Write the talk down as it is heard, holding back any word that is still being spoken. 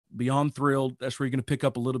beyond thrilled. That's where you're going to pick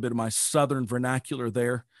up a little bit of my Southern vernacular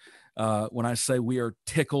there. When I say we are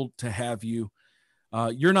tickled to have you.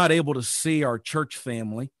 You're not able to see our church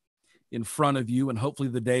family in front of you, and hopefully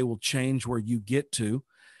the day will change where you get to.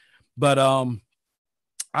 But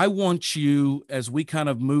I want you, as we kind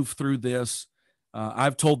of move through this,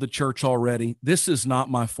 I've told the church already, this is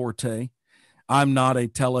not my forte. I'm not a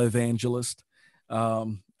televangelist.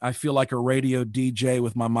 I feel like a radio DJ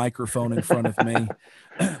with my microphone in front of me.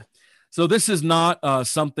 So this is not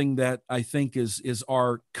something that I think is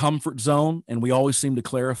our comfort zone, and we always seem to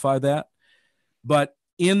clarify that. But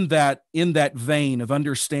in that vein of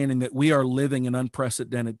understanding that we are living in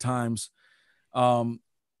unprecedented times,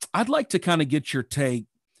 I'd like to kind of get your take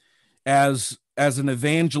as an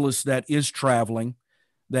evangelist that is traveling,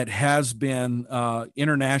 that has been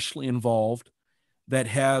internationally involved, that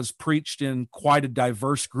has preached in quite a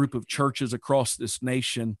diverse group of churches across this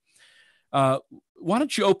nation. Why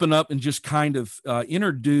don't you open up and just kind of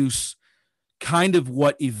introduce kind of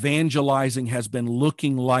what evangelizing has been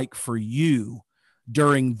looking like for you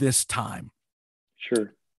during this time?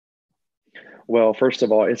 Sure. Well, first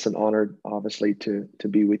of all, it's an honor, obviously, to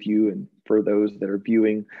be with you and for those that are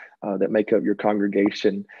viewing that make up your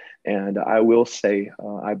congregation. And I will say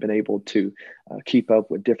I've been able to keep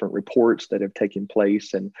up with different reports that have taken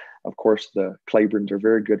place. And of course, the Claibornes are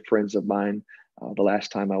very good friends of mine. The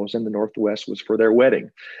last time I was in the Northwest was for their wedding.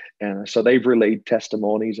 And so they've relayed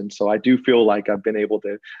testimonies. And so I do feel like I've been able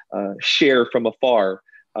to share from afar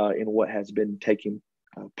in what has been taking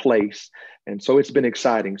place. And so it's been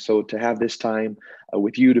exciting. So to have this time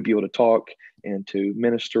with you, to be able to talk and to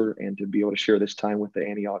minister and to be able to share this time with the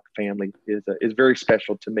Antioch family is very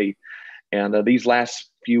special to me. And these last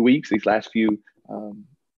few weeks, these last few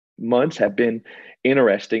months have been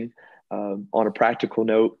interesting. On a practical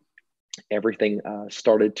note, everything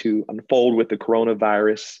started to unfold with the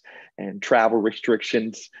coronavirus, and travel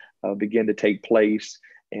restrictions began to take place,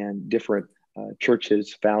 and different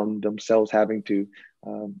churches found themselves having to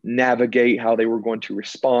navigate how they were going to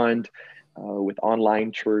respond with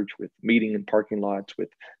online church, with meeting in parking lots, with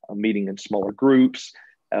meeting in smaller groups,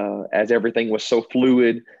 as everything was so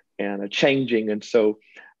fluid and changing. And so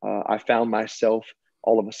I found myself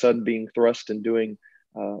all of a sudden being thrust and doing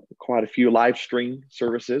quite a few live stream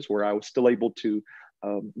services where I was still able to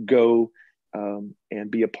go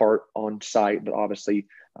and be a part on site, but obviously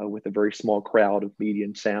with a very small crowd of media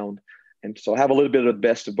and sound. And so I have a little bit of the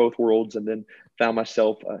best of both worlds, and then found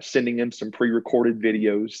myself sending in some pre-recorded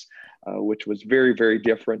videos, which was very, very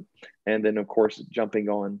different. And then, of course, jumping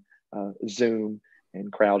on Zoom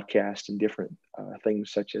and Crowdcast and different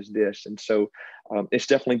things such as this. And so it's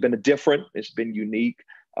definitely been it's been unique,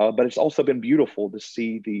 but it's also been beautiful to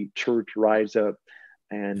see the church rise up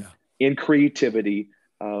and in creativity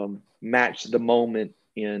match the moment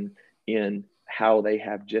in how they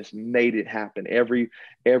have just made it happen.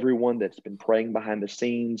 Everyone that's been praying behind the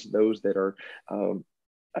scenes, those that are,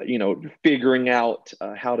 figuring out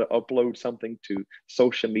how to upload something to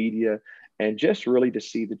social media, and just really to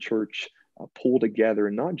see the church pull together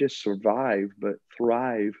and not just survive, but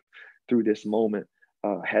thrive through this moment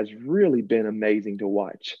has really been amazing to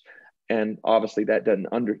watch. And obviously that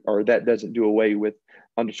doesn't do away with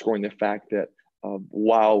underscoring the fact that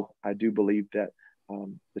while I do believe that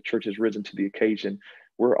the church has risen to the occasion,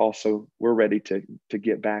 we're ready to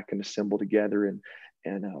get back and assemble together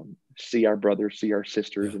and see our brothers, see our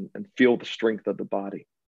sisters, and feel the strength of the body.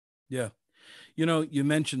 Yeah. You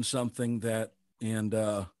mentioned something that, and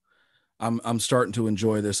I'm starting to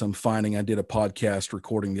enjoy this. I'm finding I did a podcast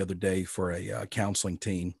recording the other day for a counseling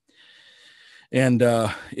team. And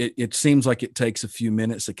it seems like it takes a few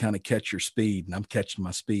minutes to kind of catch your speed, and I'm catching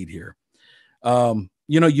my speed here.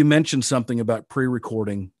 You mentioned something about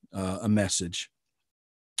pre-recording a message,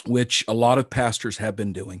 which a lot of pastors have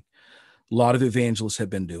been doing, a lot of evangelists have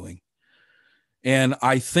been doing. And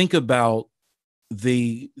I think about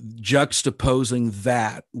the juxtaposing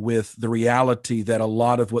that with the reality that a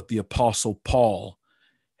lot of what the Apostle Paul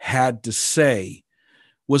had to say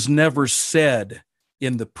was never said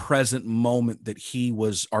in the present moment that he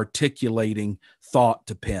was articulating thought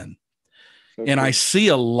to pen. Okay. And I see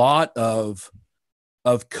a lot of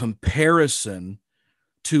comparison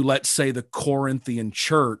to, let's say, the Corinthian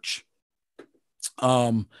church,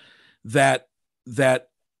 that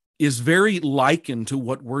is very likened to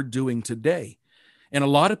what we're doing today. And a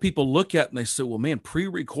lot of people look at it and they say, well, man,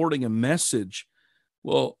 pre-recording a message.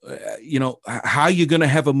 Well, how are you going to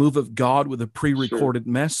have a move of God with a pre-recorded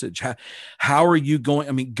message? How are you going?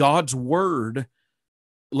 I mean, God's word,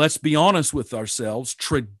 let's be honest with ourselves.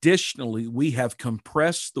 Traditionally, we have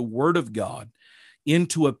compressed the word of God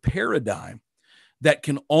into a paradigm that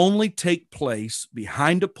can only take place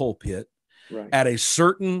behind a pulpit Right. at a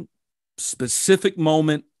certain specific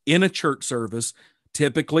moment in a church service.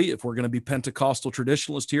 Typically, if we're going to be Pentecostal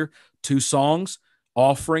traditionalist here, 2 songs,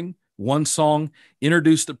 offering, 1 song,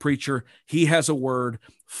 introduce the preacher, he has a word,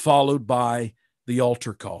 followed by the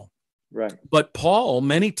altar call. Right. But Paul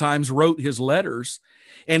many times wrote his letters,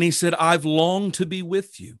 and he said, I've longed to be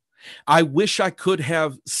with you. I wish I could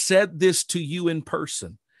have said this to you in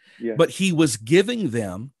person. Yes. But he was giving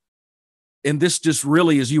them, and this just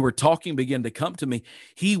really, as you were talking, began to come to me,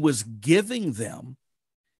 he was giving them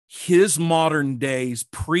his modern days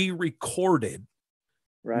pre-recorded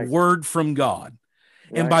Right. word from God.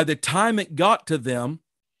 And by the time it got to them,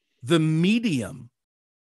 the medium,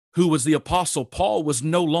 who was the Apostle Paul, was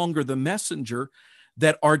no longer the messenger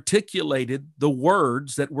that articulated the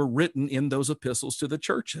words that were written in those epistles to the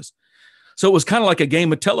churches. So it was kind of like a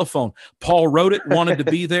game of telephone. Paul wrote it, wanted to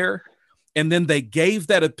be there, and then they gave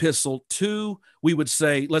that epistle to, we would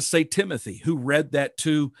say, let's say Timothy, who read that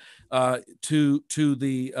to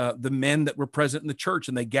the men that were present in the church,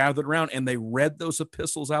 and they gathered around and they read those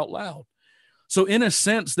epistles out loud. So in a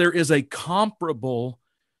sense, there is a comparable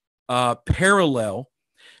parallel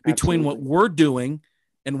between what we're doing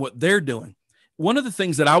and what they're doing. One of the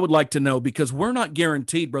things that I would like to know, because we're not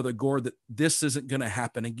guaranteed, Brother Gore, that this isn't going to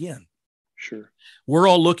happen again. Sure. We're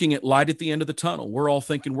all looking at light at the end of the tunnel. We're all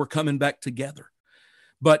thinking we're coming back together.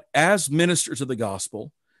 But as ministers of the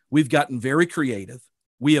gospel, we've gotten very creative.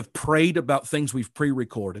 We have prayed about things we've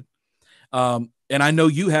pre-recorded. And I know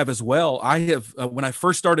you have as well. I have, when I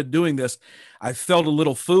first started doing this, I felt a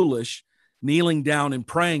little foolish kneeling down and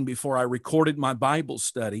praying before I recorded my Bible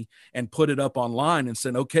study and put it up online and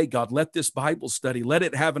said, okay, God, let this Bible study, let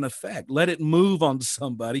it have an effect. Let it move on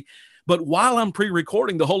somebody. But while I'm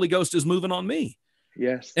pre-recording, the Holy Ghost is moving on me.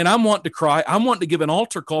 Yes. And I'm wanting to cry. I'm wanting to give an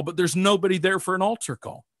altar call, but there's nobody there for an altar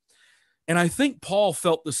call. And I think Paul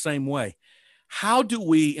felt the same way. How do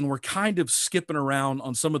we, and we're kind of skipping around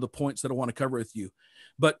on some of the points that I want to cover with you,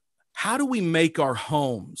 but how do we make our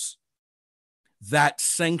homes that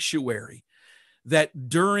sanctuary that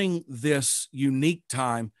during this unique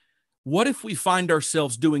time, what if we find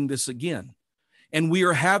ourselves doing this again and we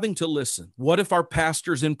are having to listen? What if our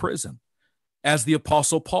pastor's in prison, as the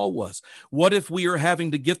Apostle Paul was? What if we are having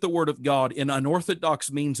to get the word of God in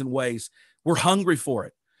unorthodox means and ways? We're hungry for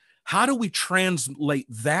it. How do we translate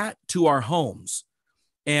that to our homes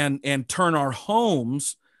and turn our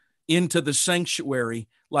homes into the sanctuary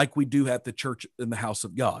like we do at the church in the house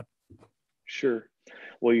of God? Sure.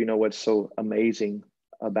 Well, you know what's so amazing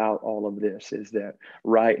about all of this is that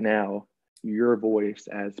right now, your voice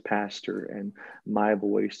as pastor and my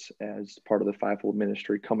voice as part of the fivefold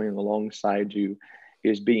ministry coming alongside you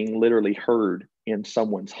is being literally heard in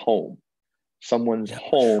someone's home. Someone's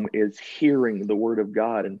home is hearing the word of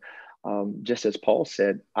God. And just as Paul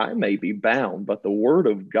said, I may be bound, but the word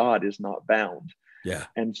of God is not bound. Yeah.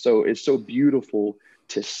 And so it's so beautiful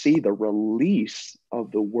to see the release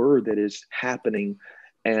of the word that is happening.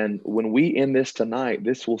 And when we end this tonight,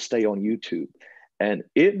 this will stay on YouTube. And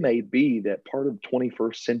it may be that part of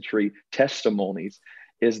 21st century testimonies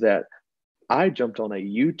is that I jumped on a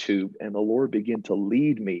YouTube and the Lord began to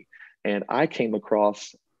lead me. And I came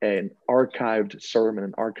across an archived sermon,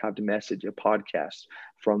 an archived message, a podcast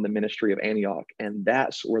from the ministry of Antioch. And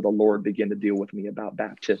that's where the Lord began to deal with me about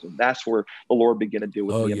baptism. That's where the Lord began to deal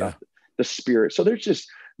with me about the Spirit. So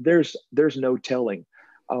there's no telling.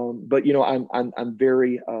 But you know, I'm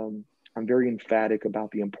very emphatic about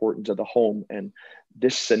the importance of the home, and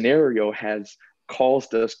this scenario has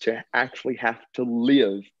caused us to actually have to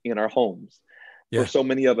live in our homes. For so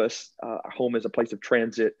many of us, our home is a place of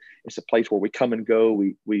transit. It's a place where we come and go.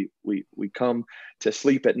 We come to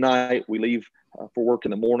sleep at night. We leave for work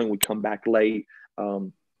in the morning. We come back late.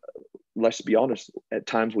 Let's be honest, at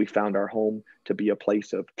times we found our home to be a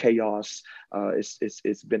place of chaos.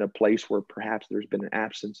 It's been a place where perhaps there's been an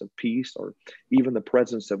absence of peace or even the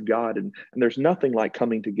presence of God. And there's nothing like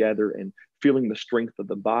coming together and feeling the strength of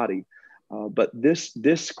the body. But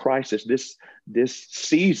this crisis, this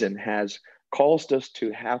season has caused us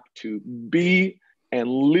to have to be and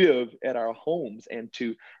live at our homes and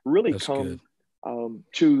to really come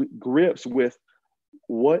to grips with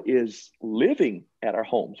what is living at our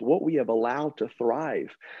homes, what we have allowed to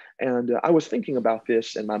thrive. And I was thinking about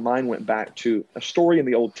this and my mind went back to a story in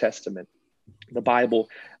the Old Testament. The Bible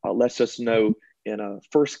lets us know in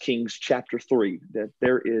 1 Kings chapter 3 that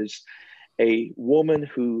there is a woman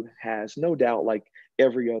who has no doubt, like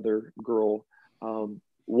every other girl,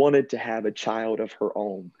 wanted to have a child of her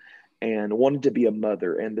own and wanted to be a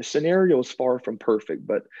mother. And the scenario is far from perfect,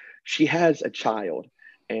 but she has a child.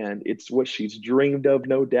 And it's what she's dreamed of,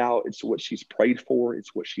 no doubt. It's what she's prayed for.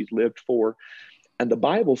 It's what she's lived for. And the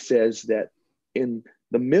Bible says that in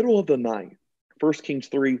the middle of the night, 1 Kings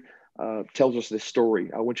 3 tells us this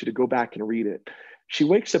story. I want you to go back and read it. She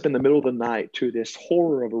wakes up in the middle of the night to this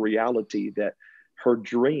horror of a reality that her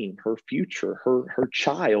dream, her future, her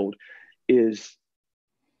child is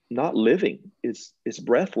not living, is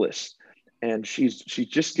breathless. And she's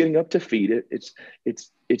just getting up to feed it.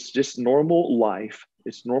 It's just normal life.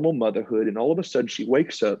 It's normal motherhood. And all of a sudden she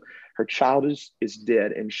wakes up, her child is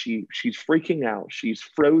dead, and she's freaking out. She's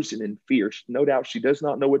frozen in fear. No doubt she does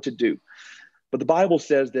not know what to do. But the Bible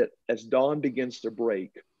says that as dawn begins to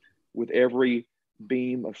break, with every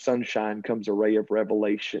beam of sunshine comes a ray of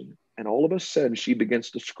revelation. And all of a sudden, she begins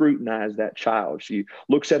to scrutinize that child. She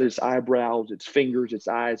looks at its eyebrows, its fingers, its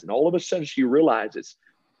eyes, and all of a sudden she realizes,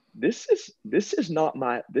 this is not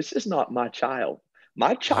my child.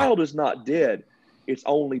 My child is not dead. It's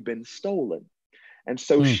only been stolen. And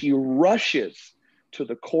so she rushes to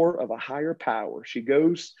the court of a higher power. She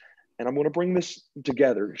goes, and I'm going to bring this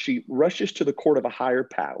together. She rushes to the court of a higher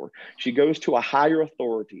power. She goes to a higher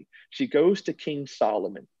authority. She goes to King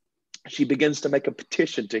Solomon. She begins to make a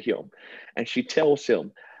petition to him. And she tells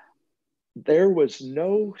him, there was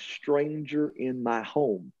no stranger in my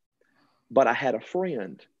home, but I had a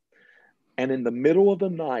friend. And in the middle of the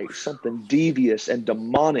night, something devious and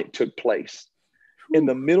demonic took place. In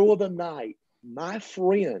the middle of the night, my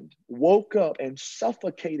friend woke up and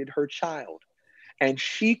suffocated her child. And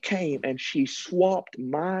she came and she swapped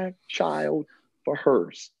my child for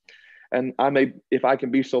hers. And if I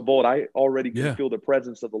can be so bold, I already can feel the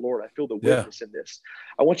presence of the Lord. I feel the witness in this.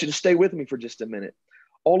 I want you to stay with me for just a minute.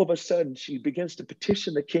 All of a sudden, she begins to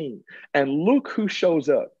petition the king. And look who shows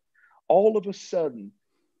up. All of a sudden,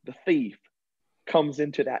 the thief comes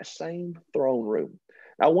into that same throne room.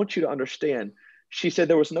 I want you to understand, she said,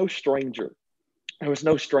 there was no stranger. There was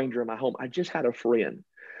no stranger in my home. I just had a friend.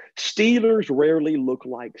 Stealers rarely look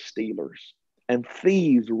like stealers, and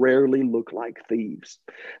thieves rarely look like thieves.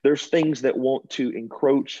 There's things that want to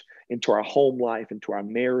encroach into our home life, into our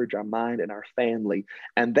marriage, our mind, and our family,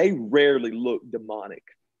 and they rarely look demonic.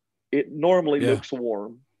 It normally looks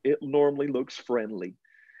warm. It normally looks friendly.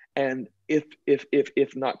 And if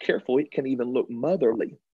not careful, it can even look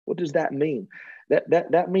motherly. What does that mean?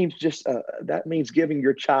 That means that means giving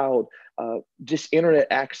your child just internet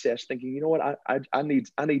access, thinking, you know what, I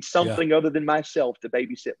need something other than myself to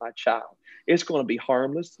babysit my child. It's going to be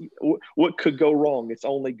harmless. What could go wrong? It's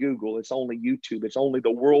only Google. It's only YouTube. It's only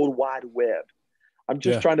the World Wide Web. I'm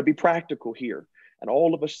just trying to be practical here. And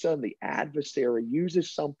all of a sudden, the adversary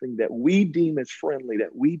uses something that we deem as friendly,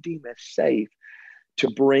 that we deem as safe, to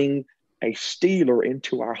bring a stealer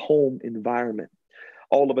into our home environment.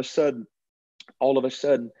 All of a sudden,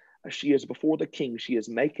 she is before the king. She is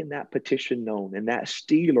making that petition known, and that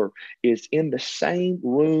stealer is in the same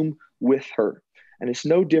room with her. And it's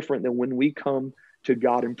no different than when we come to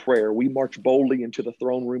God in prayer. We march boldly into the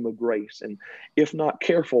throne room of grace. And if not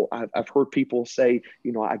careful, I've heard people say,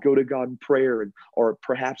 you know, I go to God in prayer, or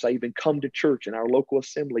perhaps I even come to church in our local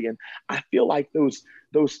assembly, and I feel like those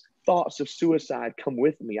thoughts of suicide come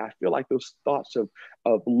with me. I feel like those thoughts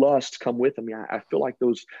of lust come with me. I feel like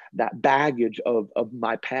that baggage of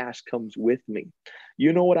my past comes with me.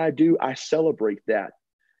 You know what I do? I celebrate that.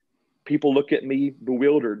 People look at me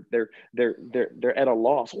bewildered. They're at a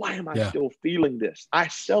loss. Why am I still feeling this? I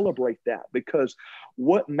celebrate that, because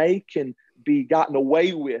what can be gotten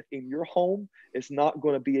away with in your home is not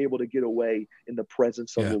going to be able to get away in the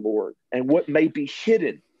presence of the Lord. And what may be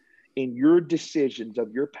hidden in your decisions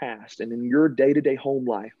of your past and in your day-to-day home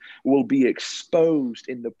life will be exposed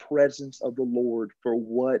in the presence of the Lord for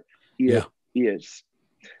what it is.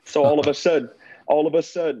 So all of a sudden,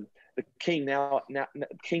 the king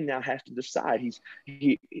now has to decide.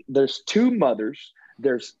 There's two mothers,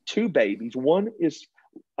 there's two babies. One is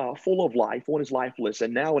full of life, one is lifeless.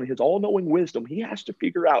 And now in his all-knowing wisdom, he has to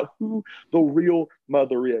figure out who the real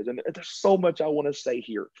mother is. And there's so much I want to say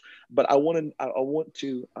here, but I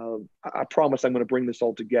promise I'm going to bring this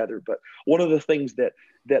all together. But one of the things that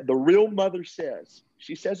the real mother says,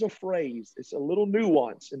 she says a phrase, it's a little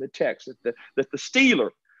nuance in the text that the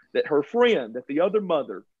stealer, that her friend, that the other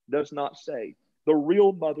mother does not say. The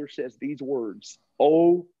real mother says these words,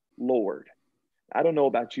 "Oh Lord." I don't know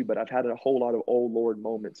about you, but I've had a whole lot of "oh Lord"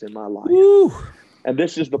 moments in my life. Woo. And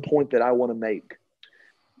this is the point that I want to make.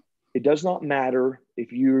 It does not matter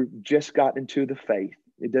if you just got into the faith.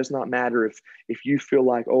 It does not matter if you feel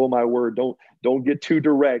like, oh my word, don't get too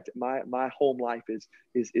direct. My home life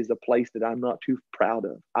is a place that I'm not too proud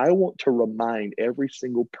of. I want to remind every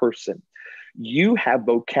single person, You have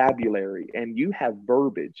vocabulary and you have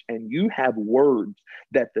verbiage and you have words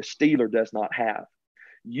that the stealer does not have.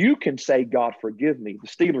 You can say, God, forgive me. The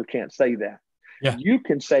stealer can't say that. Yeah. You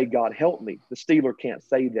can say, God, help me. The stealer can't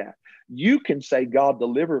say that. You can say, God,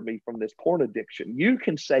 deliver me from this porn addiction. You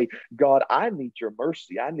can say, God, I need your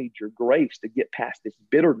mercy. I need your grace to get past this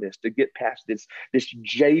bitterness, to get past this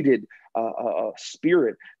jaded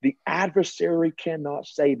spirit. The adversary cannot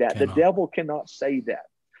say that. The devil cannot say that.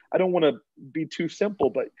 I don't want to be too simple,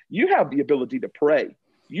 but you have the ability to pray.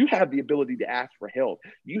 You have the ability to ask for help.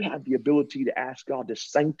 You have the ability to ask God to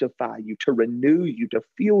sanctify you, to renew you, to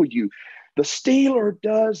fill you. The stealer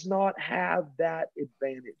does not have that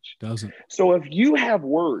advantage. Doesn't. So if you have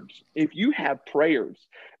words, if you have prayers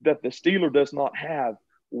that the stealer does not have,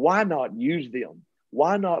 why not use them?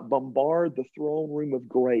 Why not bombard the throne room of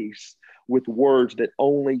grace with words that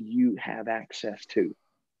only you have access to?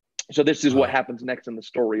 So this is what happens next in the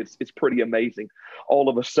story. It's pretty amazing. All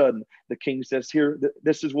of a sudden, the king says, here,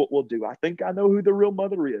 this is what we'll do. I think I know who the real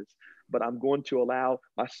mother is, but I'm going to allow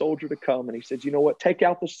my soldier to come. And he says, you know what? Take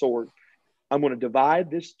out the sword. I'm going to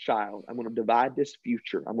divide this child. I'm going to divide this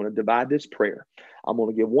future. I'm going to divide this prayer. I'm going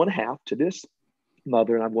to give one half to this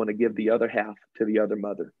mother, and I'm going to give the other half to the other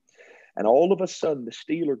mother. And all of a sudden, the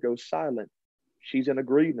stealer goes silent. She's in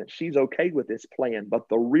agreement. She's okay with this plan. But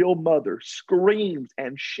the real mother screams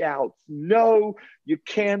and shouts, no, you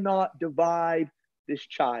cannot divide this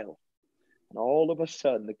child. And all of a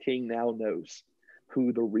sudden, the king now knows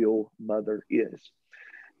who the real mother is.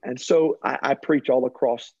 And so I preach all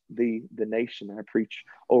across the nation. I preach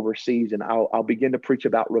overseas, and I'll begin to preach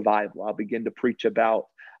about revival. I'll begin to preach about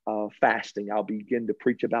fasting. I'll begin to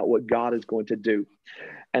preach about what God is going to do.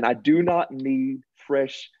 And I do not need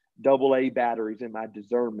fresh AA batteries in my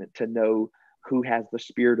discernment to know who has the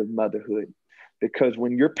spirit of motherhood. Because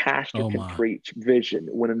when your pastor can preach vision,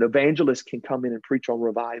 when an evangelist can come in and preach on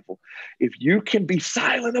revival, if you can be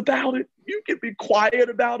silent about it, you can be quiet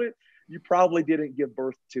about it, you probably didn't give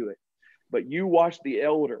birth to it. But you watch the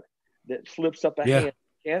elder that slips up a hand,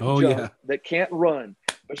 can't jump, that can't run,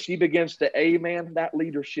 but she begins to amen that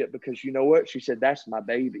leadership, because you know what? She said, that's my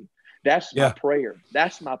baby. That's my prayer.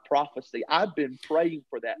 That's my prophecy. I've been praying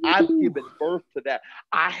for that. I've given birth to that.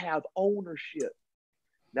 I have ownership.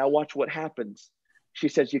 Now watch what happens. She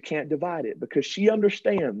says you can't divide it, because she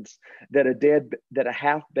understands that a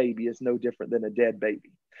half baby is no different than a dead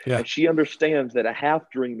baby. Yeah. And she understands that a half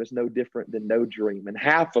dream is no different than no dream. And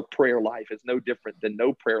half a prayer life is no different than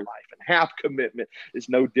no prayer life. And half commitment is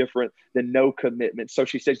no different than no commitment. So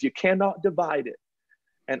she says, you cannot divide it.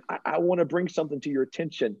 And I want to bring something to your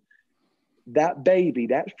attention. That baby,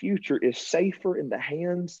 that future is safer in the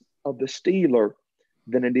hands of the stealer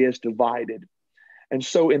than it is divided. And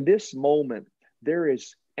so in this moment, there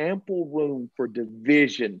is ample room for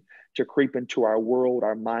division to creep into our world,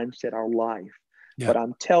 our mindset, our life. Yeah. But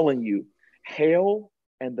I'm telling you, hell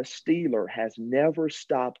and the stealer has never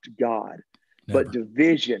stopped God. Never. But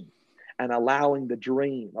division and allowing the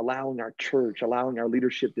dream, allowing our church, allowing our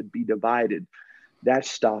leadership to be divided, that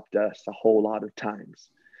stopped us a whole lot of times.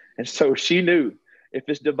 And so she knew if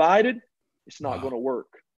it's divided, it's not going to work.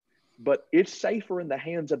 But it's safer in the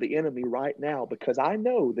hands of the enemy right now, because I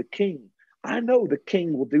know the king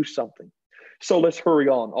will do something. So let's hurry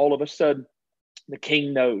on. All of a sudden, the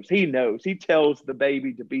king knows. He knows. He tells the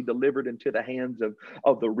baby to be delivered into the hands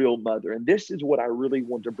of the real mother. And this is what I really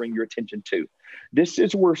want to bring your attention to. This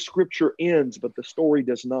is where scripture ends, but the story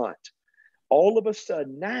does not. All of a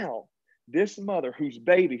sudden now, this mother whose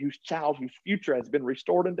baby, whose child, whose future has been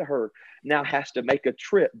restored into her, now has to make a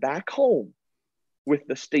trip back home with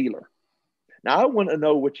the stealer. Now, I want to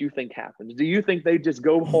know what you think happens. Do you think they just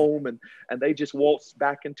go home and they just waltz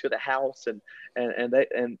back into the house and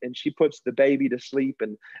she puts the baby to sleep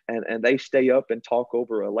and they stay up and talk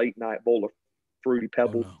over a late night bowl of Fruity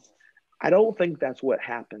Pebbles? Oh, no. I don't think that's what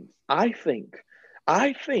happens. I think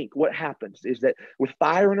what happens is that with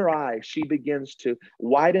fire in her eyes, she begins to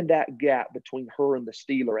widen that gap between her and the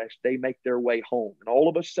stealer as they make their way home. And all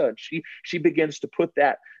of a sudden, she begins to put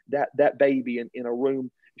that baby in a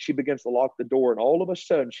room. She begins to lock the door, and all of a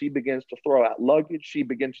sudden, she begins to throw out luggage. She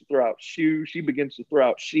begins to throw out shoes. She begins to throw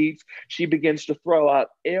out sheets. She begins to throw out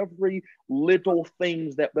every little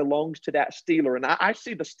things that belongs to that stealer. And I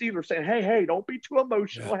see the stealer saying, hey, don't be too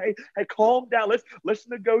emotional. Yeah. Hey, calm down. Let's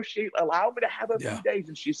negotiate. Allow me to have a few days.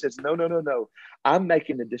 And she says, no. I'm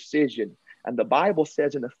making a decision. And the Bible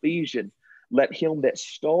says in Ephesians, let him that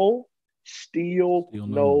stole steal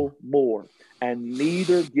no more, and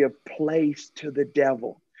neither give place to the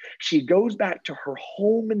devil. She goes back to her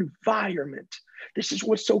home environment This is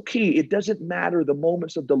what's so key. It doesn't matter the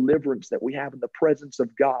moments of deliverance that we have in the presence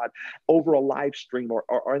of God over a live stream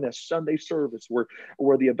or in a Sunday service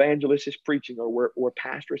where the evangelist is preaching or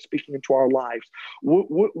pastor is speaking into our lives.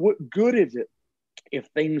 What good is it if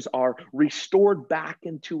things are restored back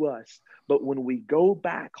into us? But when we go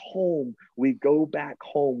back home, we go back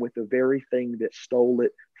home with the very thing that stole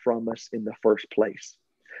it from us in the first place.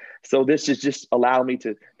 So this is just allow me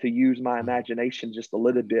to use my imagination just a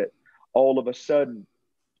little bit. All of a sudden,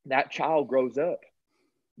 that child grows up.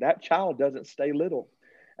 That child doesn't stay little.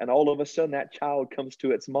 And all of a sudden, that child comes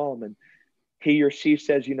to its mom and he or she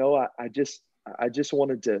says, I just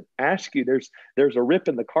wanted to ask you, there's a rip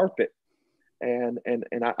in the carpet. And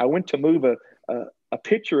I went to move a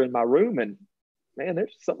picture in my room, and man,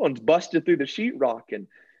 someone's busted through the sheetrock. And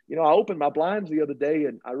I opened my blinds the other day,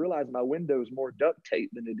 and I realized my window is more duct tape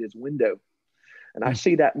than it is window. And I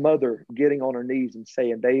see that mother getting on her knees and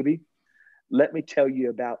saying, "Baby, let me tell you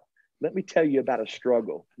about a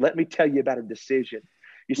struggle. Let me tell you about a decision.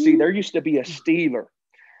 You see, there used to be a stealer.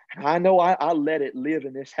 I know I let it live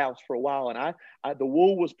in this house for a while, and the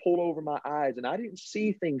wool was pulled over my eyes, and I didn't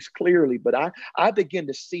see things clearly, but I began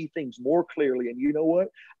to see things more clearly. And you know what?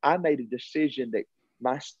 I made a decision that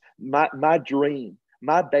my dream,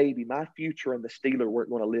 my baby, my future, and the stealer weren't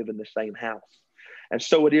going to live in the same house. And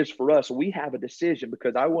so it is for us. We have a decision,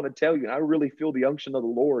 because I want to tell you, and I really feel the unction of the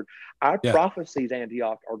Lord. Our prophecies,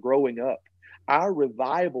 Antioch, are growing up. Our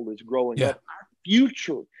revival is growing up. Our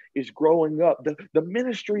future is growing up. The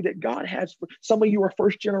ministry that God has for some of you are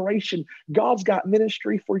first generation. God's got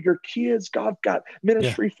ministry for your kids. God's got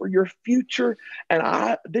ministry for your future.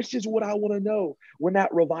 And this is what I want to know. When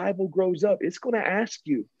that revival grows up, it's going to ask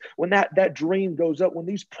you. When that dream goes up, when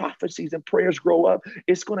these prophecies and prayers grow up,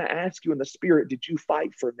 it's going to ask you in the spirit, did you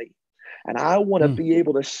fight for me? And I want to be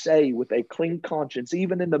able to say with a clean conscience,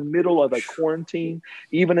 even in the middle of a quarantine,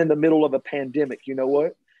 even in the middle of a pandemic, you know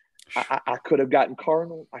what? I could have gotten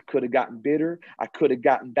carnal. I could have gotten bitter. I could have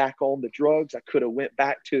gotten back on the drugs. I could have went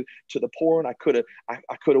back to the porn. I could have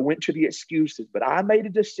went to the excuses. But I made a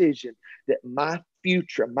decision that my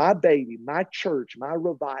future, my baby, my church, my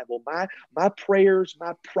revival, my prayers,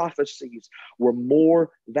 my prophecies were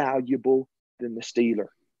more valuable than the stealer.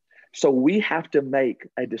 So we have to make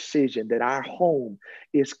a decision that our home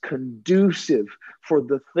is conducive for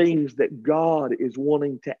the things that God is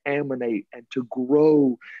wanting to emanate and to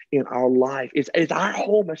grow in our life. Is our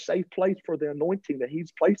home a safe place for the anointing that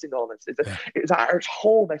He's placing on us? Is our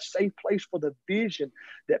home a safe place for the vision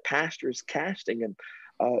that Pastor is casting? And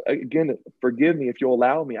again, forgive me if you'll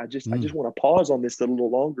allow me. I just want to pause on this a little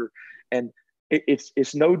longer. And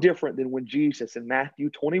it's no different than when Jesus in Matthew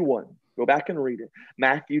 21, go back and read it.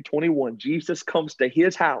 Matthew 21, Jesus comes to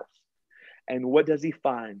his house, and what does he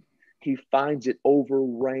find? He finds it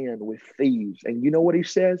overran with thieves. And you know what he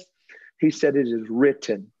says? He said, it is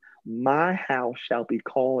written, my house shall be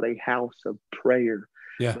called a house of prayer,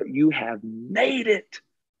 but you have made it.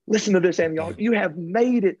 Listen to this, and y'all, you have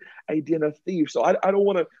made it a den of thieves. So I don't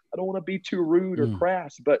want to be too rude or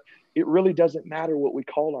crass, but it really doesn't matter what we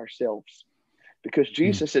call ourselves. Because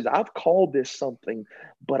Jesus says, I've called this something,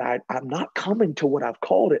 but I'm not coming to what I've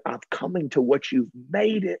called it. I'm coming to what you've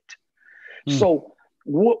made it. So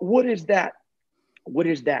what is that? What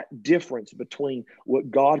is that difference between what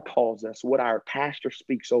God calls us, what our pastor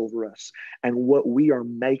speaks over us, and what we are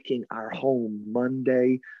making our home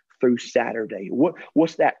Monday through Saturday?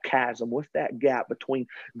 What's that chasm? What's that gap between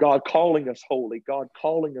God calling us holy, God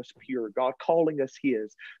calling us pure, God calling us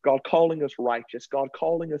His, God calling us righteous, God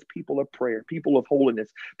calling us people of prayer, people of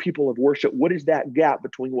holiness, people of worship? What is that gap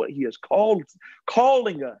between what He is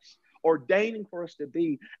calling us, ordaining for us to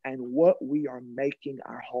be, and what we are making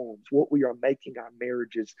our homes, what we are making our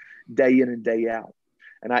marriages day in and day out?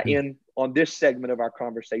 And I end on this segment of our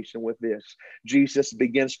conversation with this. Jesus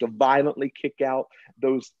begins to violently kick out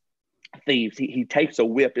those thieves. He takes a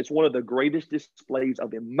whip. It's one of the greatest displays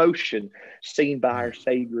of emotion seen by our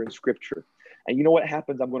Savior in Scripture. And you know what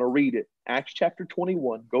happens? I'm going to read it. Acts chapter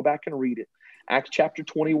 21. Go back and read it. Acts chapter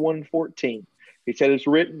 21 and 14. He said, it's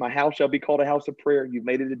written, my house shall be called a house of prayer. You've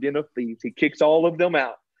made it a den of thieves. He kicks all of them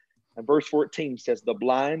out. And verse 14 says, the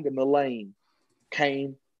blind and the lame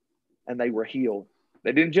came and they were healed.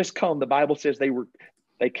 They didn't just come. The Bible says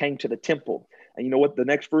they came to the temple. And you know what the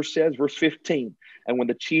next verse says? Verse 15. And when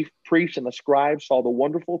the chief priests and the scribes saw the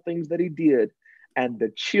wonderful things that he did, and the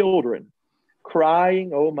children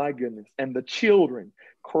crying, oh my goodness, and the children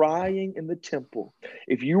crying in the temple.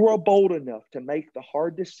 If you are bold enough to make the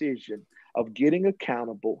hard decision of getting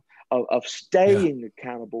accountable, of staying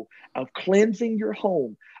accountable, of cleansing your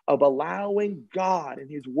home, of allowing God and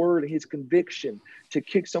his word and his conviction to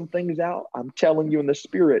kick some things out, I'm telling you in the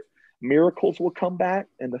spirit, miracles will come back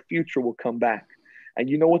and the future will come back. And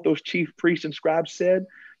you know what those chief priests and scribes said?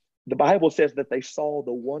 The Bible says that they saw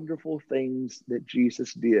the wonderful things that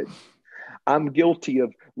Jesus did. I'm guilty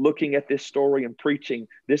of looking at this story and preaching,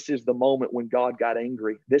 this is the moment when God got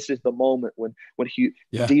angry. This is the moment when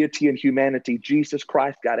deity and humanity, Jesus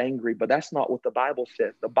Christ got angry. But that's not what the Bible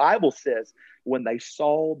says. The Bible says when they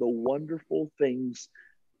saw the wonderful things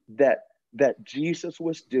that Jesus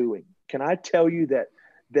was doing. Can I tell you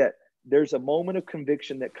that there's a moment of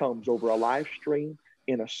conviction that comes over a live stream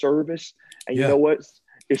in a service? And you know what?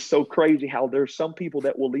 It's so crazy how there's some people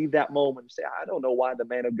that will leave that moment and say, I don't know why the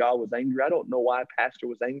man of God was angry. I don't know why pastor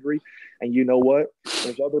was angry. And you know what?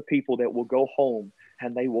 There's other people that will go home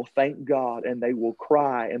and they will thank God and they will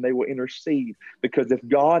cry and they will intercede. Because if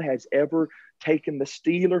God has ever taken the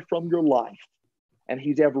stealer from your life and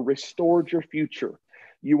he's ever restored your future,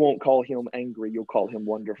 you won't call him angry. You'll call him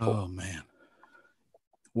wonderful. Oh, man.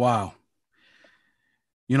 Wow.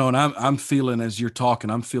 You know, and I'm feeling, as you're talking,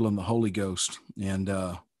 I'm feeling the Holy Ghost. And,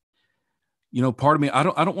 you know, part of me, I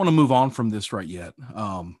don't want to move on from this right yet.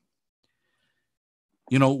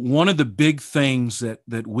 You know, one of the big things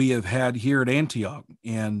that we have had here at Antioch,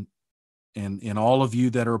 and all of you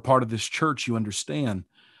that are a part of this church, you understand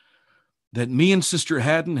that me and Sister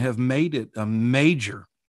Haddon have made it a major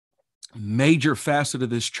facet of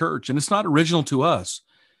this church. And it's not original to us,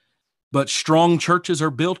 but strong churches are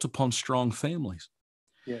built upon strong families.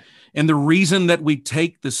 Yes. And the reason that we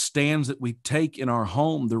take the stands that we take in our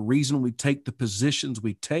home, the reason we take the positions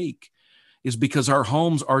we take, is because our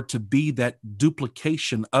homes are to be that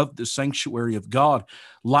duplication of the sanctuary of God,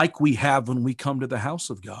 like we have when we come to the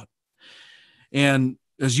house of God. And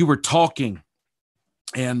as you were talking,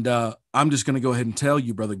 and I'm just going to go ahead and tell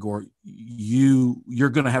you, Brother Gore, you're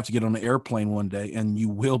going to have to get on an airplane one day, and you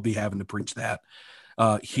will be having to preach that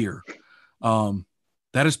here.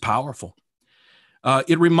 That is powerful.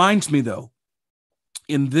 It reminds me, though,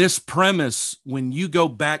 in this premise, when you go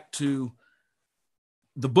back to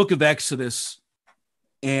the book of Exodus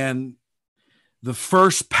and the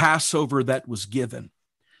first Passover that was given,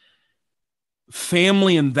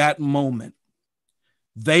 family in that moment,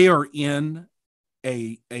 they are in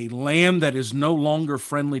a land that is no longer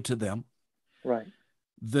friendly to them. Right.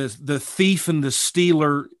 The thief and the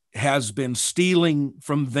stealer has been stealing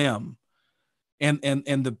from them. And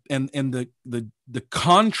the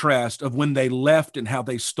contrast of when they left and how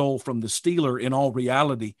they stole from the stealer in all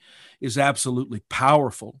reality is absolutely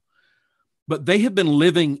powerful. But they have been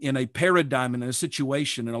living in a paradigm and in a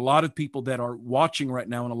situation, and a lot of people that are watching right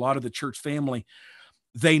now and a lot of the church family,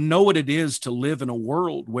 they know what it is to live in a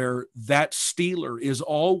world where that stealer is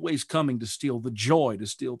always coming to steal the joy, to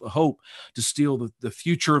steal the hope, to steal the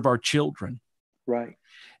future of our children. Right.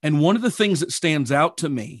 And one of the things that stands out to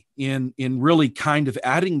me in really kind of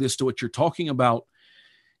adding this to what you're talking about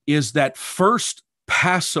is that first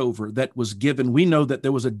Passover that was given. We know that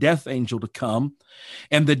there was a death angel to come,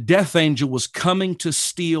 and the death angel was coming to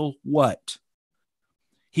steal what?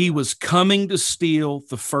 He was coming to steal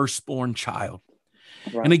the firstborn child.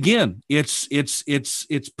 Right. And again, it's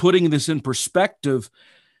putting this in perspective.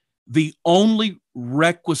 The only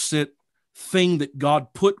requisite thing that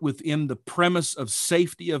God put within the premise of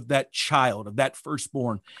safety of that child, of that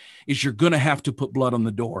firstborn, is you're going to have to put blood on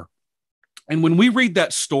the door. And when we read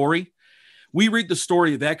that story, we read the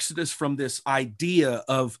story of Exodus from this idea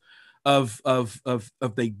of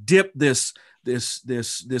they dip this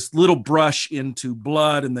little brush into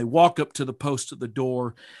blood, and they walk up to the post of the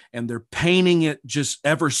door, and they're painting it just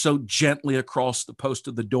ever so gently across the post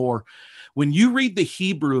of the door. When you read the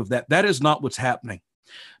Hebrew of that, that is not what's happening.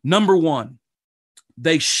 Number one,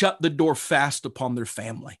 they shut the door fast upon their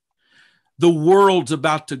family. The world's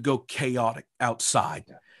about to go chaotic outside.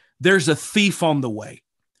 There's a thief on the way.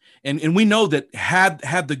 And we know that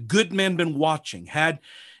had the good men been watching,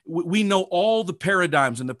 we know all the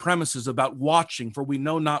paradigms and the premises about watching, for we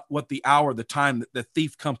know not what the hour, the time that the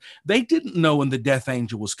thief comes. They didn't know when the death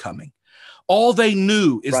angel was coming. All they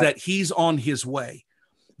knew is that he's on his way.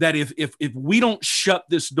 That if we don't shut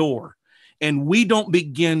this door, and we don't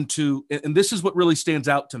begin to, and this is what really stands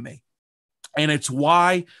out to me, and it's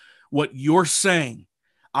why what you're saying,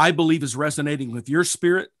 I believe, is resonating with your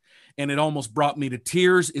spirit, and it almost brought me to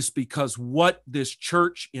tears, is because what this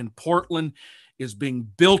church in Portland is being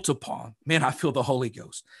built upon, man, I feel the Holy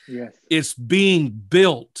Ghost. Yes. It's being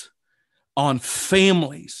built on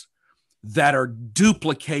families that are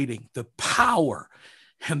duplicating the power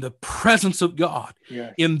and the presence of God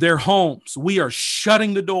Yes. in their homes. We are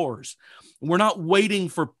shutting the doors. We're not waiting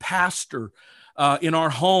for pastor in our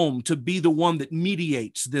home to be the one that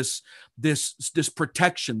mediates this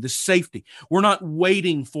protection, this safety. We're not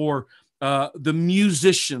waiting for the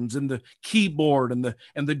musicians and the keyboard and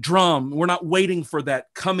the drum. We're not waiting for that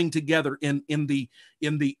coming together in the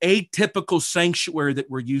atypical sanctuary that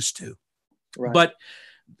we're used to. Right. But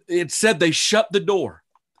it said they shut the door.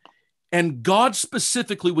 And God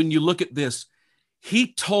specifically, when you look at this,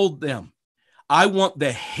 he told them, I want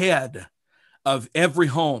the head of every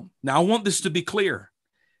home. Now, I want this to be clear.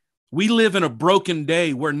 We live in a broken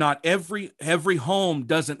day where not every home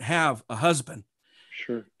doesn't have a husband.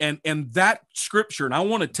 Sure. And that scripture, and I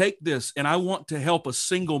want to take this and I want to help a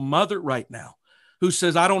single mother right now who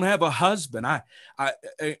says, I don't have a husband.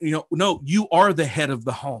 No, you are the head of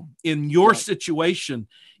the home. In your situation,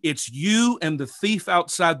 it's you and the thief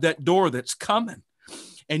outside that door that's coming.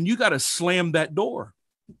 And you got to slam that door.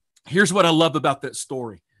 Here's what I love about that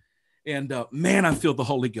story. And man, I feel the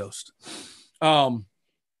Holy Ghost.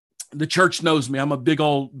 The church knows me. I'm a big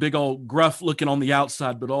old gruff looking on the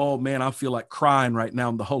outside, but oh man, I feel like crying right now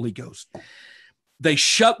in the Holy Ghost. They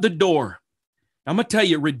shut the door. I'm going to tell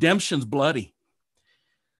you, redemption's bloody.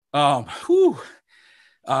 Pulling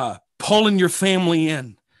your family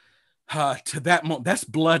in to that moment, that's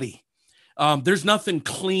bloody. There's nothing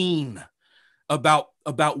clean about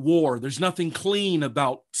war. There's nothing clean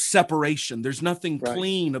about separation. There's nothing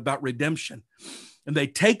clean about redemption. And they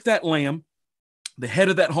take that lamb. The head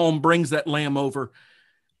of that home brings that lamb over.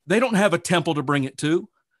 They don't have a temple to bring it to.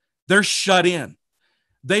 They're shut in.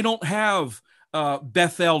 They don't have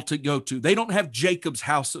Bethel to go to. They don't have Jacob's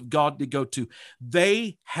house of God to go to.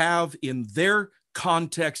 They have in their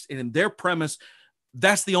context and in their premise,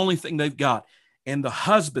 that's the only thing they've got. And the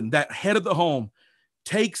husband, that head of the home,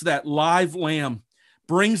 takes that live lamb,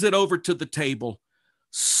 brings it over to the table,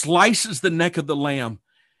 slices the neck of the lamb,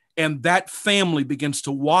 and that family begins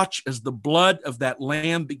to watch as the blood of that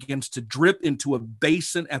lamb begins to drip into a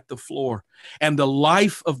basin at the floor, and the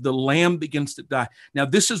life of the lamb begins to die. Now,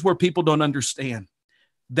 this is where people don't understand.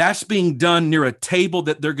 That's being done near a table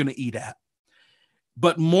that they're going to eat at.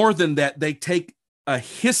 But more than that, they take a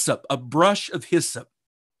hyssop, a brush of hyssop,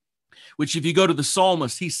 which if you go to the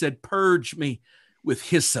psalmist, he said, purge me with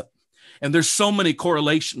hyssop. And there's so many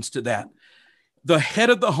correlations to that. The head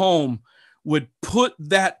of the home would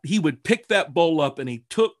he would pick that bowl up, and he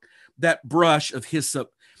took that brush of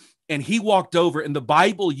hyssop and he walked over, and the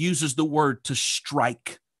Bible uses the word to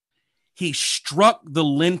strike. He struck the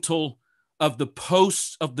lintel of the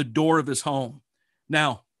posts of the door of his home.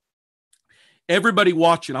 Now, everybody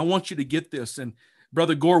watching, I want you to get this. And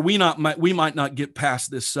Brother Gore, we might not get past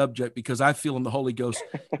this subject because I feel in the Holy Ghost,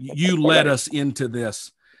 you led us into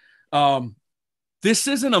this. This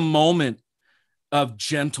isn't a moment of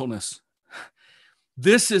gentleness.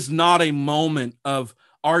 This is not a moment of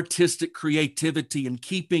artistic creativity and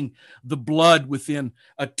keeping the blood within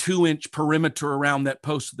a 2-inch perimeter around that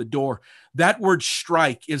post of the door. That word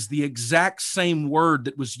strike is the exact same word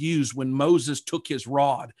that was used when Moses took his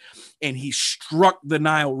rod and he struck the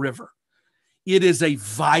Nile River. It is a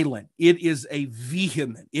violent, it is a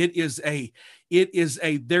vehement, there's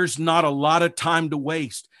not a lot of time to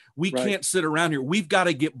waste. We can't sit around here. We've got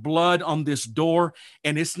to get blood on this door,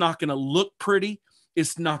 and it's not going to look pretty.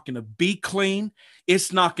 It's not going to be clean.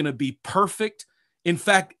 It's not going to be perfect. In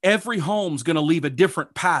fact, every home's going to leave a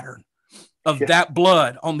different pattern of that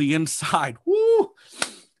blood on the inside. Woo!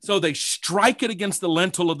 So they strike it against the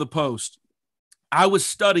lintel of the post. I was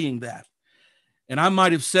studying that, and I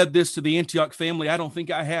might have said this to the Antioch family. I don't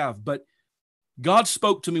think I have, but God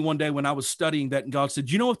spoke to me one day when I was studying that, and God said,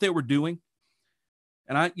 you know what they were doing?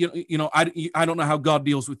 And I don't know how God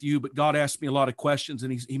deals with you, but God asked me a lot of questions,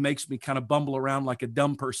 and he makes me kind of bumble around like a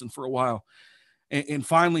dumb person for a while. And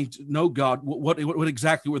finally, no, God, what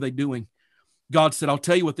exactly were they doing? God said, I'll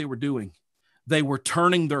tell you what they were doing. They were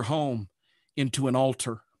turning their home into an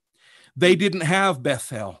altar. They didn't have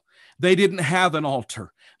Bethel. They didn't have an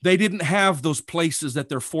altar. They didn't have those places that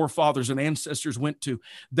their forefathers and ancestors went to.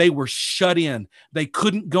 They were shut in. They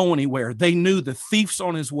couldn't go anywhere. They knew the thief's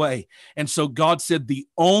on his way. And so God said, the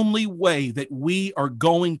only way that we are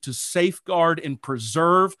going to safeguard and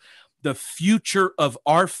preserve the future of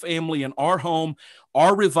our family and our home,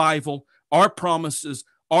 our revival, our promises,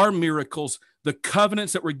 our miracles, the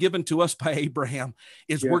covenants that were given to us by Abraham,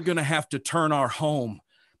 is we're going to have to turn our home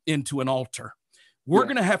into an altar. We're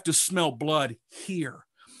going to have to smell blood here.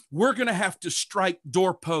 We're going to have to strike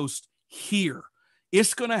doorposts here.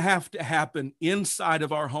 It's going to have to happen inside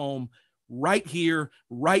of our home right here,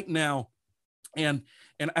 right now. And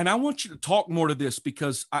I want you to talk more to this,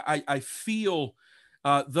 because I feel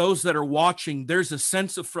those that are watching, there's a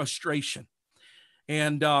sense of frustration.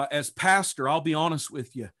 And as pastor, I'll be honest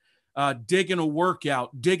with you, digging a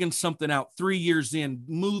workout, digging something out 3 years in,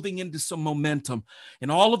 moving into some momentum.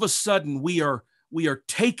 And all of a sudden we are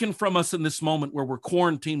taken from us in this moment where we're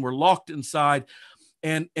quarantined, we're locked inside,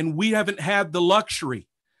 and we haven't had the luxury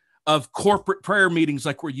of corporate prayer meetings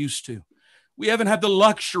like we're used to. We haven't had the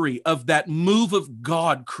luxury of that move of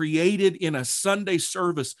God created in a Sunday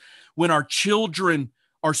service when our children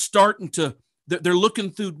are starting to, they're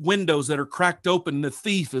looking through windows that are cracked open. And the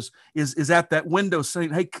thief is at that window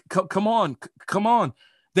saying, hey, come on.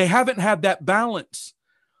 They haven't had that balance.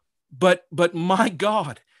 But my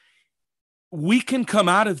God, we can come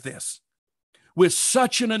out of this with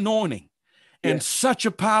such an anointing and such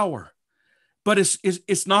a power, but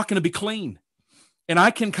it's not going to be clean. And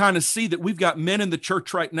I can kind of see that we've got men in the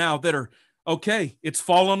church right now that are, okay, it's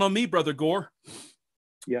falling on me, Brother Gore.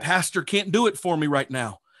 Yeah. Pastor can't do it for me right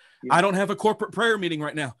now. Yeah. I don't have a corporate prayer meeting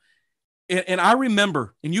right now. And I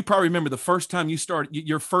remember, and you probably remember the first time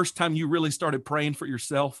your first time you really started praying for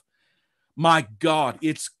yourself. My God,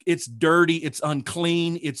 it's dirty, it's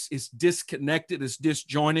unclean, it's disconnected, it's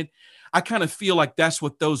disjointed. I kind of feel like that's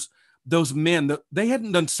what those men, they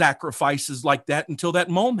hadn't done sacrifices like that until that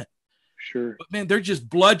moment. Sure. But man, they're just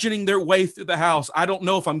bludgeoning their way through the house. I don't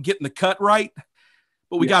know if I'm getting the cut right,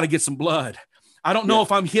 but we got to get some blood. I don't know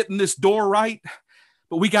if I'm hitting this door right,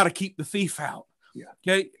 but we got to keep the thief out. Yeah.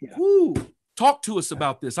 Okay. Yeah. Woo. Talk to us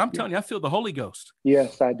about this. I'm telling you, I feel the Holy Ghost.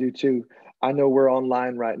 Yes, I do too. I know we're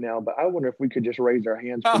online right now, but I wonder if we could just raise our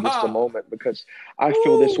hands for just a moment, because I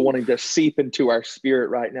feel this wanting to seep into our spirit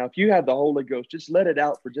right now. If you have the Holy Ghost, just let it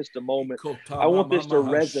out for just a moment. I want this to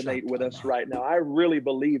resonate with us right now. I really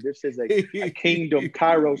believe this is a kingdom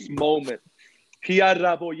Kairos moment. Oh, I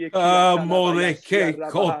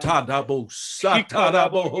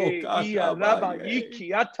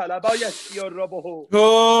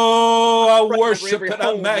worship and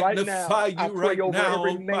I magnify you right now. I pray over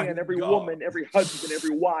every man, every woman, every husband,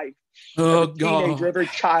 every wife, every teenager, every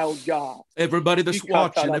child, God. Everybody that's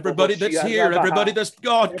watching, everybody that's here, everybody that's,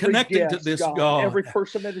 God, connected to this, God. Every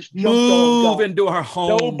person that is move into our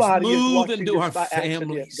homes, move into our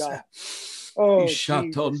families. Oh,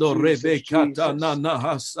 Jesus, Jesus,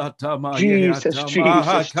 Jesus.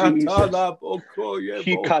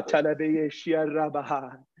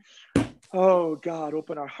 Oh, God,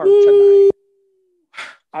 open our heart tonight.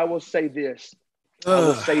 I will say this. I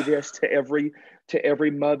will say this to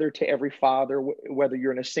every mother, to every father, whether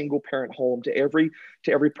you're in a single parent home, to every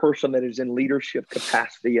person that is in leadership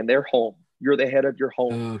capacity in their home. You're the head of your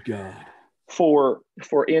home. Oh, God. For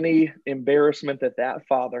any embarrassment that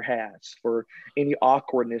father has, for any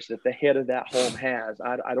awkwardness that the head of that home has.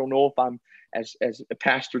 I don't know if I'm, as a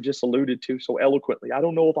pastor just alluded to so eloquently, I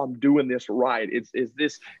don't know if I'm doing this right. Is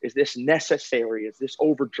this necessary? Is this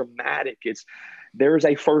over dramatic? There's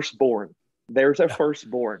a firstborn. There's a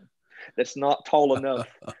firstborn that's not tall enough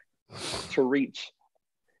to reach.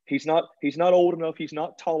 He's not old enough. He's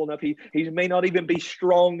not tall enough. He may not even be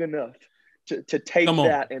strong enough to take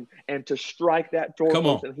that and to strike that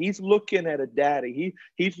doorpost. And he's looking at a daddy.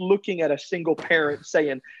 He's looking at a single parent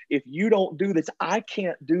saying, if you don't do this, I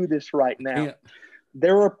can't do this right now. Yeah.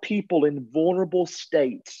 There are people in vulnerable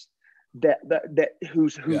states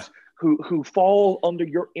who fall under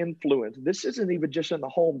your influence. This isn't even just in the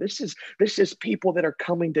home. This is people that are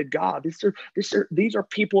coming to God. These are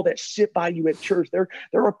people that sit by you at church. There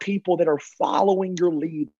are people that are following your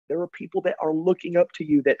lead. There are people that are looking up to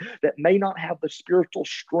you that may not have the spiritual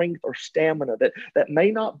strength or stamina, that may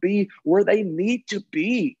not be where they need to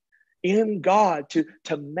be in God to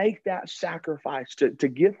make that sacrifice, to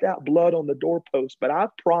get that blood on the doorpost. But I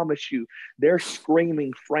promise you, they're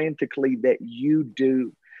screaming frantically that you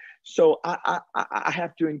do. So I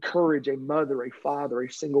have to encourage a mother, a father,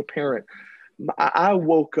 a single parent. I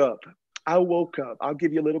woke up. I'll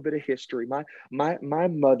give you a little bit of history. My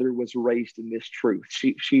mother was raised in this truth.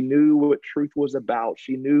 She knew what truth was about.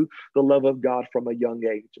 She knew the love of God from a young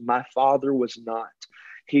age. My father was not.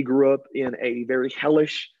 He grew up in a very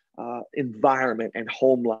hellish environment and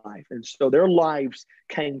home life. And so their lives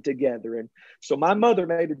came together. And so my mother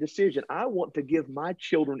made a decision. I want to give my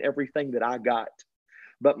children everything that I got.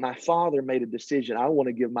 But my father made a decision. I want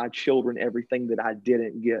to give my children everything that I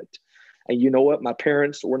didn't get. And you know what? My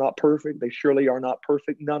parents were not perfect. They surely are not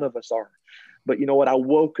perfect. None of us are. But you know what? I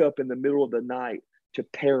woke up in the middle of the night to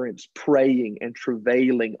parents praying and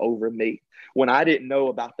travailing over me when I didn't know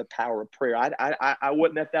about the power of prayer. I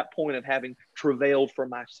wasn't at that point of having travailed for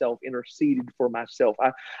myself, interceded for myself.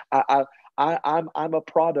 I I'm a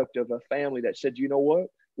product of a family that said, you know what?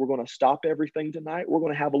 We're going to stop everything tonight. We're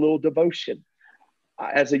going to have a little devotion.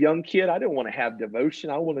 As a young kid, I didn't want to have devotion.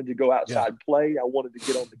 I wanted to go outside, play. I wanted to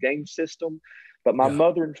get on the game system. But my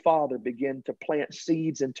mother and father began to plant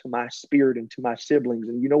seeds into my spirit, into my siblings.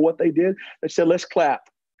 And you know what they did? They said, let's clap.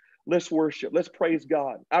 Let's worship. Let's praise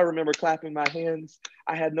God. I remember clapping my hands.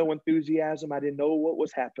 I had no enthusiasm. I didn't know what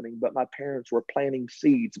was happening, but my parents were planting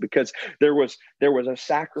seeds because there was a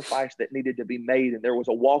sacrifice that needed to be made, and there was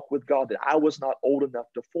a walk with God that I was not old enough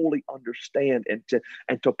to fully understand and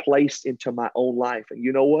to place into my own life. And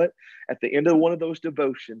you know what? At the end of one of those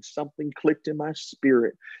devotions, something clicked in my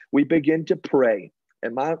spirit. We began to pray,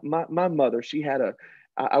 and my mother,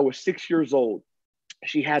 I was 6 years old.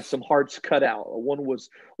 She had some hearts cut out. One was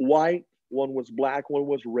white, one was black, one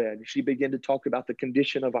was red. She began to talk about the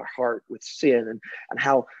condition of our heart with sin and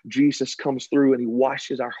how Jesus comes through and he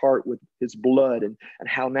washes our heart with his blood and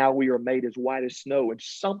how now we are made as white as snow. And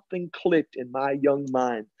something clicked in my young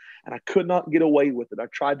mind and I could not get away with it. I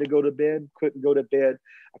tried to go to bed, couldn't go to bed.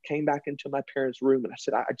 I came back into my parents' room and I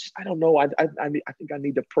said, I don't know. I think I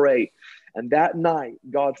need to pray. And that night,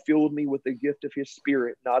 God filled me with the gift of his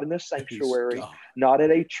spirit, not in a sanctuary, not at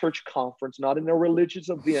a church conference, not in a religious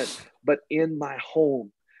event, but in my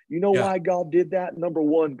home. You know why God did that? Number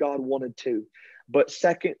one, God wanted to. But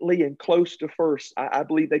secondly, and close to first, I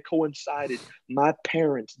believe they coincided. My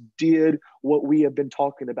parents did what we have been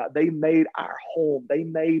talking about. They made our home. They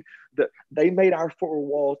made our four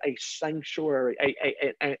walls a sanctuary,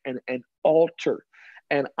 an altar.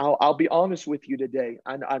 And I'll be honest with you today.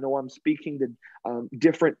 I know I'm speaking to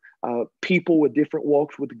different people with different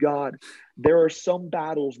walks with God. There are some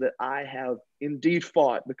battles that I have indeed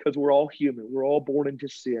fought because we're all human. We're all born into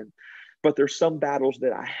sin. But there's some battles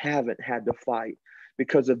that I haven't had to fight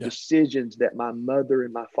because of decisions that my mother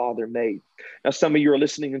and my father made. Now, some of you are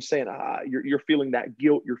listening and saying, you're feeling that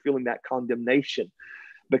guilt. You're feeling that condemnation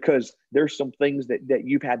because there's some things that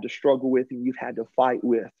you've had to struggle with and you've had to fight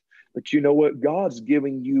with. But you know what? God's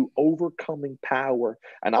giving you overcoming power.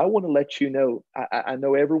 And I want to let you know, I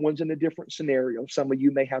know everyone's in a different scenario. Some of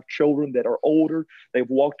you may have children that are older. They've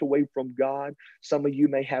walked away from God. Some of you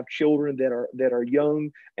may have children that are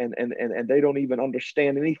young and they don't even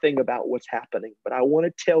understand anything about what's happening. But I want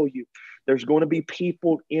to tell you, there's going to be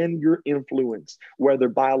people in your influence, whether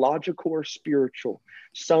biological or spiritual,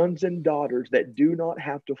 sons and daughters that do not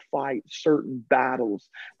have to fight certain battles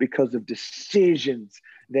because of decisions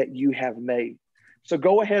that you have made. So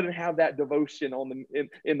go ahead and have that devotion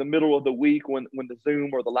in the middle of the week when the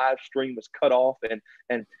Zoom or the live stream is cut off and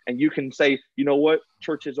you can say, you know what,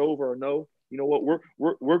 church is over, or no, you know what,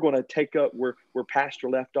 we're going to take up where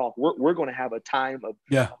Pastor left off. We're going to have a time of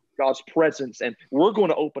God's presence, and we're going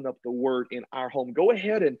to open up the word in our home. Go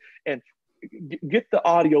ahead and get the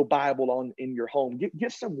audio Bible on in your home.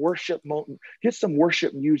 Get some worship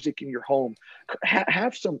music in your home.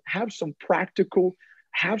 Have some practical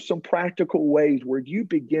ways where you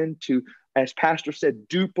begin to, as Pastor said,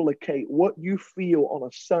 duplicate what you feel on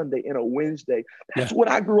a Sunday and a Wednesday. That's what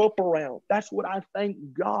I grew up around. That's what I thank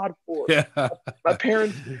God for. Yeah. My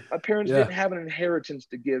parents didn't have an inheritance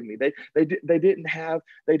to give me. They didn't have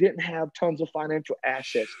tons of financial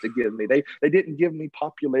assets to give me. They didn't give me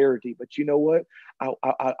popularity. But you know what?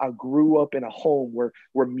 I grew up in a home where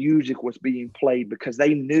music was being played because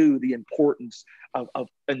they knew the importance of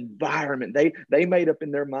environment. They made up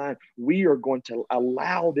in their mind, we are going to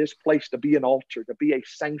allow this place to be an altar, to be a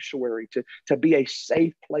sanctuary, to be a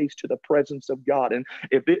safe place to the presence of God. And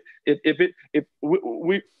I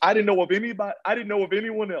didn't know of anybody, I didn't know of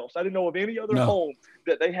anyone else. I didn't know of any other home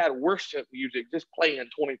that they had worship music just playing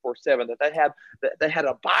 24/7, that they had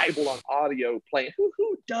a Bible on audio playing.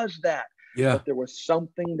 Who does that? Yeah. But there was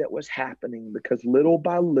something that was happening because little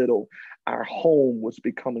by little, our home was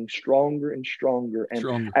becoming stronger and stronger.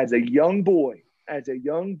 And as a young boy, I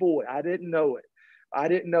didn't know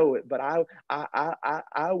it, but I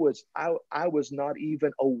was not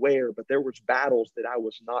even aware, but there was battles that I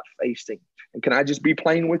was not facing. And can I just be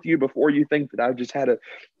plain with you before you think that I've just had a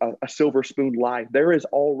silver spoon life? There is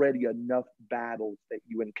already enough battles that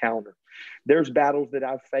you encounter. There's battles that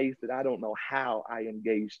I've faced that I don't know how I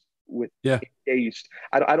engaged. I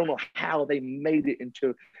don't know how they made it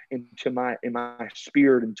into my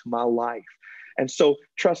spirit, into my life. And so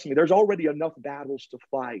trust me, there's already enough battles to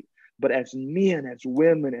fight. But as men, as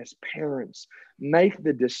women, as parents, make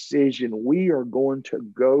the decision. We are going to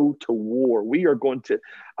go to war. We are going to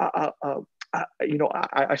I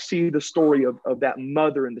see the story of that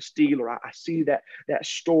mother and the stealer. I see that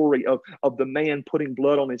story of the man putting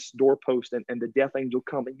blood on his doorpost and the death angel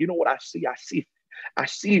coming. You know what I see? I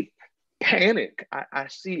see panic. I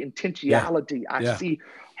see Yeah. intentionality. I Yeah. see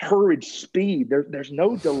hurried speed. There's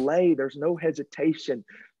no delay. There's no hesitation.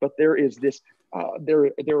 But there is this.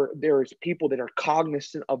 There is people that are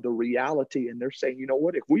cognizant of the reality, and they're saying, you know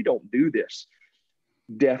what? If we don't do this,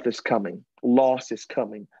 death is coming, loss is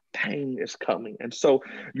coming, pain is coming. And so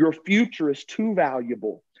your future is too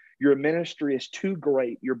valuable. Your ministry is too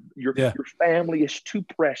great. Yeah. Your family is too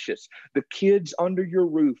precious. The kids under your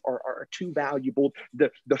roof are too valuable.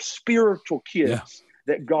 The spiritual Yeah. kids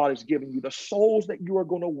that God has given you, the souls that you are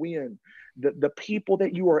going to win, the people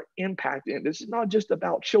that you are impacting. This is not just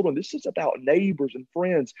about children. This is about neighbors and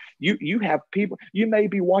friends. You have people, you may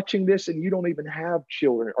be watching this and you don't even have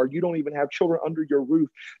children, or you don't even have children under your roof,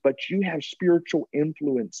 but you have spiritual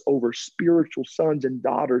influence over spiritual sons and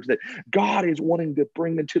daughters that God is wanting to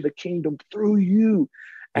bring into the kingdom through you.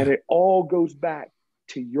 And Yeah. it all goes back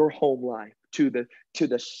to your home life, to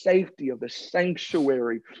the safety of the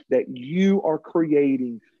sanctuary that you are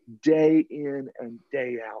creating day in and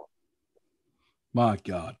day out. My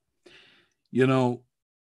God. You know,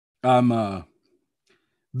 I'm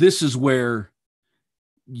this is where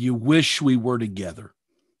you wish we were together,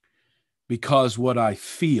 because what I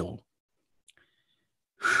feel,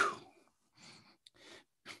 whew,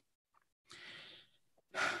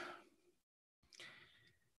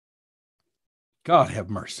 God have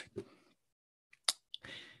mercy.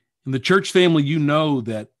 In the church family, you know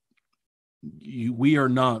that we are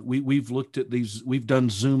not, we've looked at these, we've done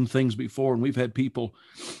Zoom things before, and we've had people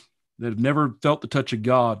that have never felt the touch of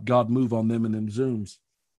God move on them in them Zooms.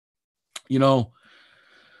 You know,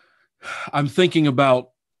 I'm thinking about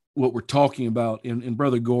what we're talking about, and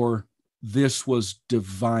Brother Gore, this was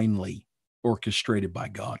divinely orchestrated by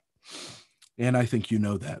God. And I think you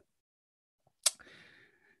know that.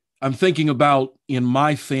 I'm thinking about in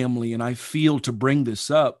my family, and I feel to bring this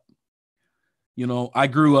up. You know, I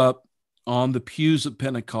grew up on the pews of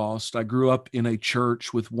Pentecost. I grew up in a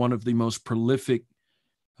church with one of the most prolific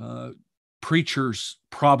preachers,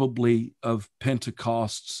 probably, of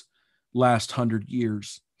Pentecost's last 100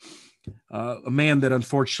 years. A man that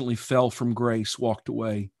unfortunately fell from grace, walked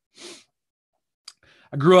away.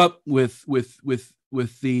 I grew up with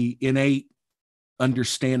the innate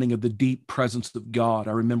understanding of the deep presence of God.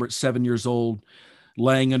 I remember at 7 years old,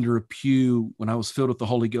 laying under a pew when I was filled with the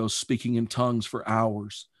Holy Ghost, speaking in tongues for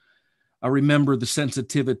hours. I remember the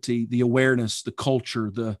sensitivity, the awareness, the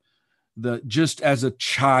culture, the just as a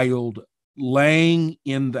child laying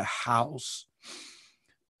in the house.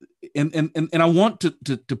 And I want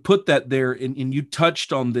to put that there, and you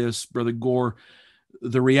touched on this, Brother Gore,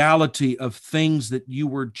 the reality of things that you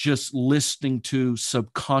were just listening to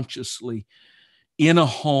subconsciously in a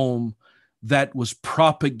home that was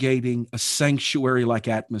propagating a sanctuary-like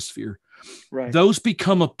atmosphere. Right. Those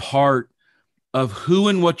become a part of who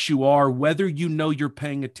and what you are, whether you know you're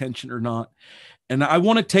paying attention or not. And I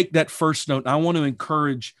want to take that first note. I want to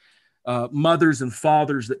encourage mothers and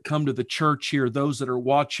fathers that come to the church here, those that are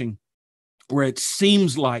watching, where it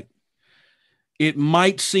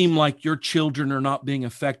might seem like your children are not being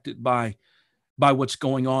affected by what's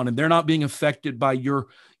going on, and they're not being affected by your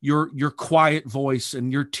quiet voice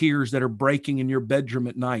and your tears that are breaking in your bedroom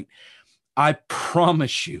at night. I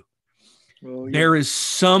promise you, there is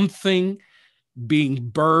something being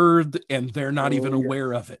birthed, and they're not even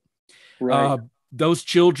aware of it. Right. Those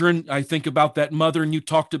children, I think about that mother, and you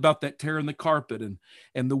talked about that tear in the carpet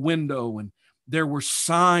and the window, and there were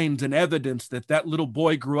signs and evidence that little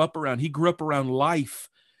boy grew up around. He grew up around life,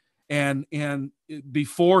 and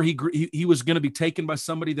before he was going to be taken by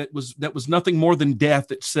somebody that was nothing more than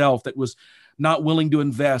death itself, that was not willing to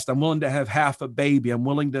invest. I'm willing to have half a baby. I'm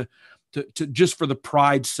willing to just for the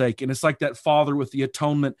pride's sake. And it's like that father with the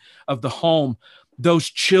atonement of the home. Those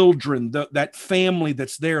children, that family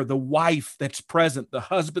that's there, the wife that's present, the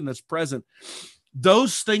husband that's present,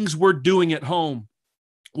 those things we're doing at home,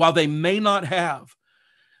 while they may not have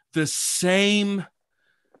the same,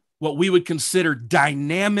 what we would consider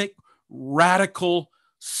dynamic, radical,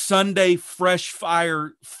 Sunday fresh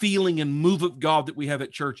fire feeling and move of God that we have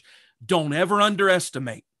at church, don't ever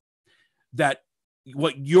underestimate that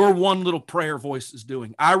what your one little prayer voice is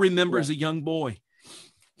doing. I remember as a young boy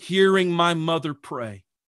hearing my mother pray.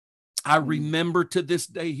 I remember to this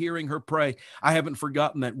day hearing her pray. I haven't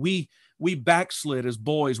forgotten that. We backslid as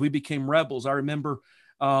boys. We became rebels. I remember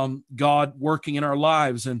God working in our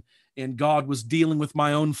lives, and God was dealing with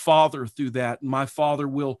my own father through that. And my father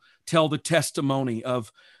will tell the testimony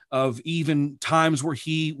of even times where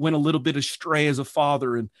he went a little bit astray as a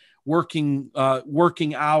father, and working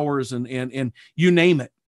hours and you name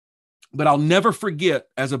it. But I'll never forget,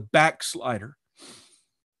 as a backslider,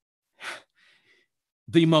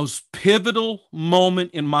 The most pivotal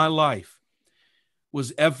moment in my life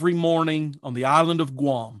was every morning on the island of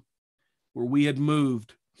Guam, where we had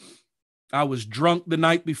moved. I was drunk the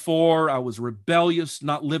night before. I was rebellious,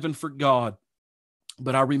 not living for God.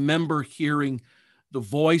 But I remember hearing the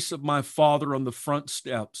voice of my father on the front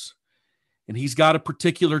steps. And he's got a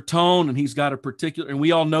particular tone, and and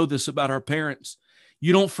we all know this about our parents.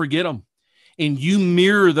 You don't forget them. And you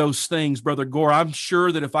mirror those things, Brother Gore. I'm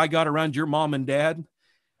sure that if I got around your mom and dad,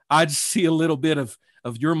 I'd see a little bit of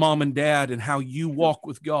your mom and dad and how you walk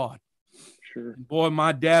with God. Sure. Boy,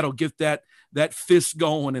 my dad will get that fist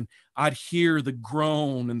going, and I'd hear the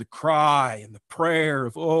groan and the cry and the prayer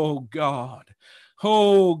of, oh, God.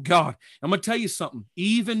 Oh, God. I'm going to tell you something.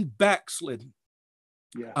 Even backslidden,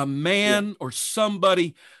 a man or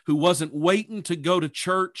somebody who wasn't waiting to go to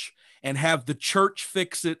church and have the church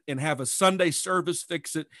fix it and have a Sunday service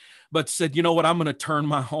fix it, but said, you know what, I'm going to turn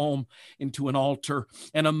my home into an altar.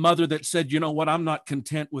 And a mother that said, you know what, I'm not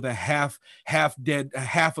content with a half dead, a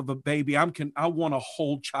half of a baby. I want a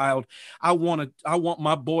whole child. I want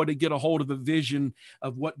my boy to get a hold of a vision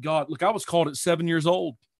of what God, look, I was called at 7 years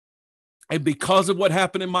old. And because of what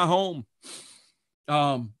happened in my home,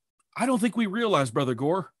 I don't think we realize, Brother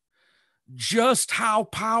Gore, just how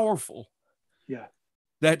powerful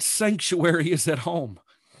that sanctuary is at home.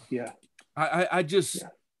 Yeah. I just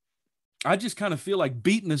kind of feel like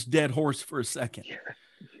beating this dead horse for a second.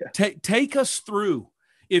 Take us through.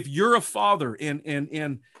 If you're a father and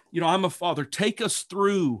I'm a father, take us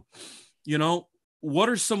through, what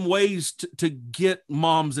are some ways to get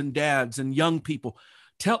moms and dads and young people?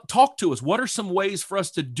 Talk to us. What are some ways for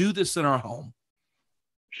us to do this in our home?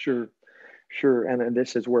 Sure. And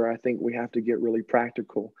this is where I think we have to get really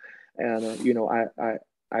practical. And,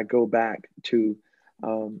 I go back to,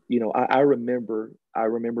 I remember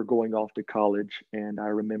going off to college, and I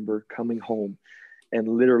remember coming home and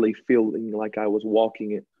literally feeling like I was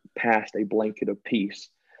walking it past a blanket of peace,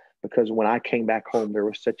 because when I came back home, there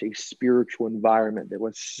was such a spiritual environment that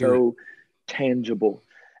was so tangible.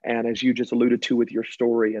 And as you just alluded to with your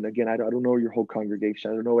story, and again, I don't know your whole congregation,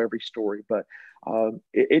 I don't know every story, but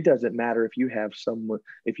it doesn't matter if you have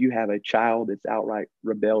a child that's outright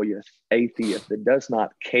rebellious, atheist, that does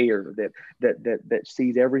not care, that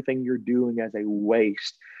sees everything you're doing as a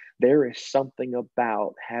waste. There is something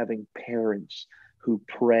about having parents who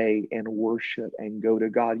pray and worship and go to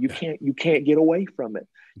God. You can't get away from it.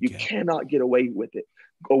 You cannot get away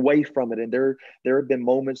from it. And there have been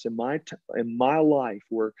moments in my life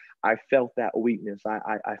where I felt that weakness.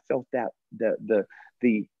 I felt that the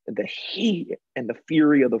heat and the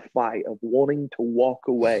fury of the fight of wanting to walk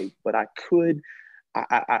away, but I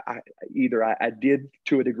did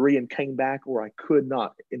to a degree and came back, or I could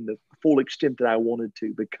not in the full extent that I wanted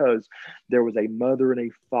to, because there was a mother and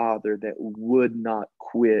a father that would not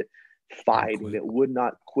quit fighting, that would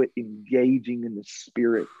not quit engaging in the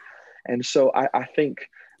spirit. And so I think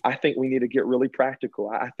we need to get really practical.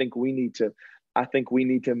 I think we need to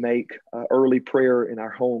make early prayer in our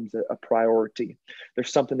homes a priority.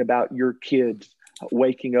 There's something about your kids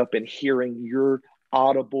waking up and hearing your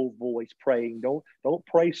audible voice praying. Don't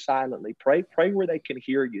pray silently. Pray where they can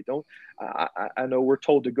hear you. I know we're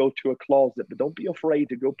told to go to a closet, but don't be afraid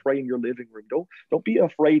to go pray in your living room. Don't be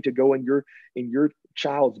afraid to go in your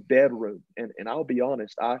child's bedroom. And I'll be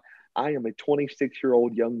honest, I am a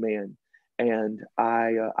 26-year-old young man, and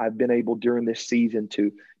I've been able during this season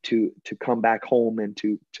to come back home and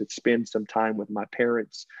to spend some time with my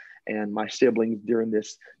parents and my siblings during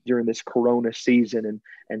this Corona season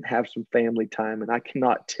and have some family time. And I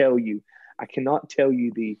cannot tell you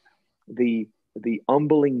the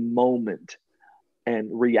humbling moment and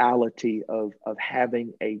reality of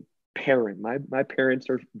having a parent. My parents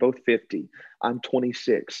are both 50. I'm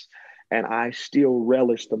 26, and I still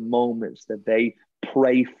relish the moments that they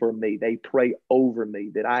pray for me. They pray over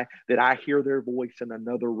me, that I hear their voice in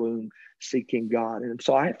another room seeking God. And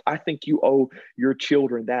so I think you owe your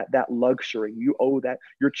children that luxury. You owe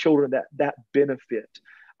your children that benefit.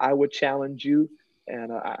 I would challenge you.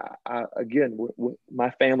 And again,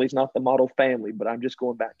 my family's not the model family, but I'm just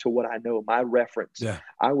going back to what I know, my reference. Yeah.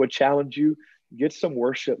 I would challenge you, get some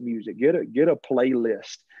worship music, get a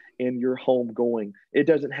playlist in your home going. It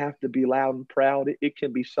doesn't have to be loud and proud. It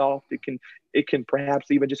can be soft. It can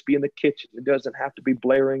perhaps even just be in the kitchen. It doesn't have to be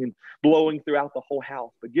blaring and blowing throughout the whole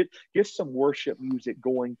house, but get some worship music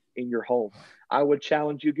going in your home. I would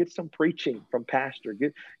challenge you, get some preaching from pastor,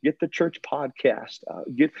 get the church podcast,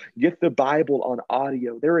 get the Bible on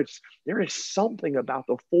audio. There is something about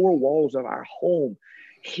the four walls of our home,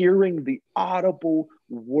 hearing the audible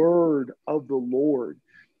word of the Lord.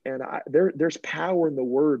 And there's power in the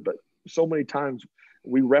word, but so many times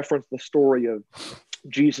We reference the story of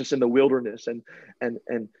Jesus in the wilderness,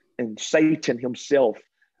 and Satan himself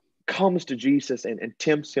comes to Jesus and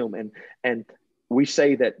tempts him, and we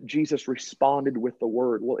say that Jesus responded with the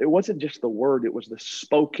word. Well, it wasn't just the word, it was the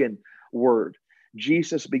spoken word.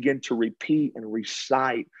 Jesus began to repeat and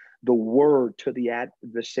recite the word to the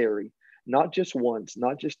adversary, not just once,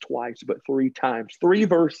 not just twice, but 3 times. 3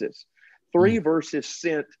 verses. 3 verses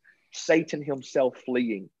sent Satan himself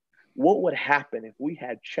fleeing. What would happen if we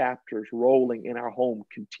had chapters rolling in our home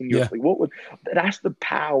continuously? That's the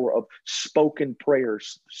power of spoken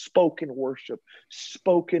prayers, spoken worship,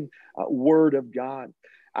 spoken word of God.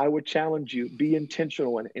 I would challenge you, be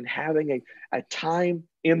intentional in having a time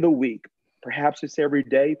in the week. Perhaps it's every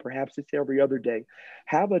day, perhaps it's every other day.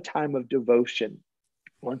 Have a time of devotion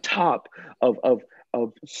on top of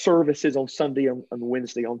services on Sunday and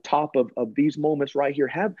Wednesday, on top of these moments right here.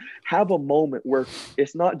 Have a moment where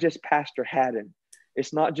it's not just Pastor Haddon,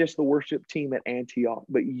 it's not just the worship team at Antioch,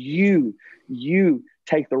 but you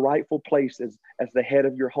take the rightful place as the head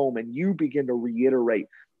of your home, and you begin to reiterate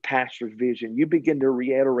Pastor's vision. You begin to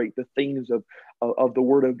reiterate the themes of the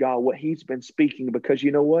Word of God, what he's been speaking, because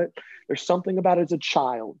you know what? There's something about as a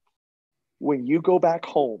child, when you go back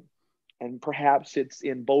home, and perhaps it's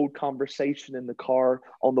in bold conversation in the car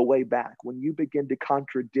on the way back, when you begin to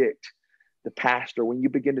contradict the pastor, when you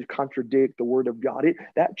begin to contradict the word of God,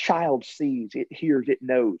 that child sees, it hears, it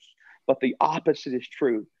knows. But the opposite is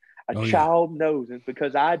true. A child knows, and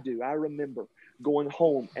because I do. I remember going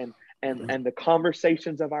home and the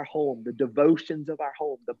conversations of our home, the devotions of our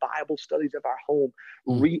home, the Bible studies of our home,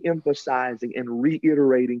 re-emphasizing and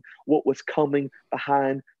reiterating what was coming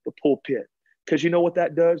behind the pulpit. Because you know what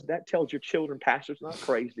that does? That tells your children, Pastor's not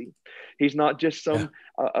crazy. He's not just some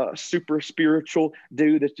super spiritual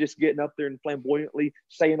dude that's just getting up there and flamboyantly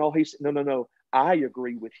saying all he's. No. I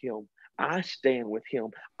agree with him. I stand with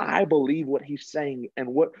him. I believe what he's saying. And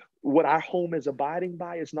what our home is abiding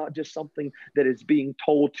by is not just something that is being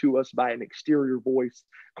told to us by an exterior voice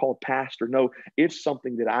called pastor. No, it's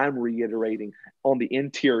something that I'm reiterating on the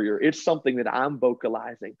interior. It's something that I'm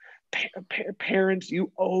vocalizing. Parents,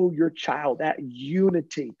 you owe your child that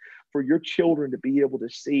unity, for your children to be able to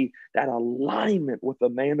see that alignment with the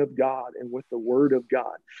man of God and with the word of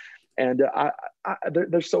God. And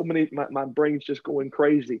there's so many. My brain's just going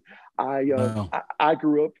crazy. I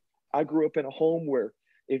grew up in a home where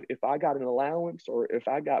if I got an allowance or if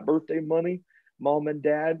I got birthday money, mom and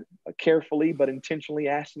dad carefully but intentionally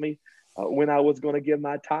asked me when I was going to give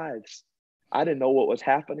my tithes. I didn't know what was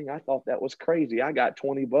happening. I thought that was crazy. I got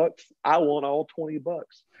 $20. I want all $20.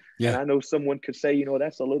 Yeah. And I know someone could say,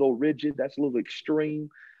 that's a little rigid. That's a little extreme.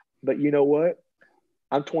 But you know what?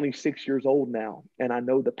 I'm 26 years old now, and I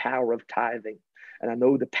know the power of tithing, and I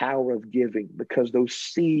know the power of giving, because those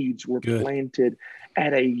seeds were planted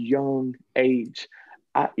at a young age.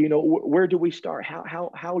 Where do we start?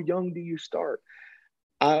 How young do you start?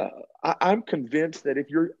 I'm convinced that if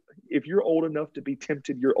you're old enough to be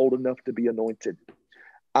tempted, you're old enough to be anointed.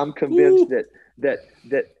 I'm convinced that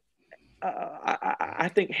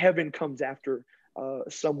I think heaven comes after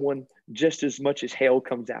someone just as much as hell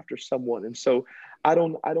comes after someone. And so I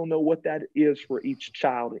don't know what that is for each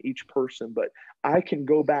child and each person, but I can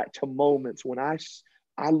go back to moments when I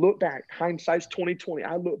look back. Hindsight's 2020.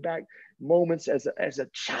 I look back moments as a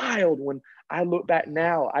child. When I look back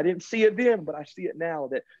now, I didn't see it then, but I see it now,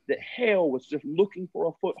 that hell was just looking for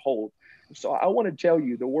a foothold. So I want to tell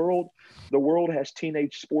you, the world has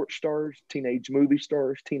teenage sports stars, teenage movie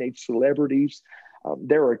stars, teenage celebrities.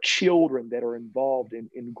 There are children that are involved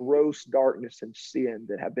in gross darkness and sin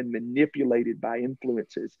that have been manipulated by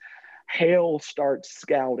influences. Hell starts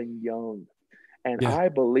scouting young. And I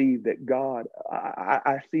believe that God,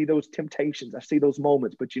 I see those temptations, I see those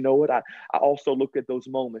moments, but you know what? I also look at those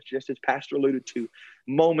moments, just as Pastor alluded to,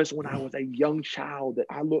 moments when I was a young child that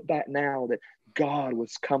I look back now that God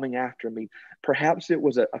was coming after me. Perhaps it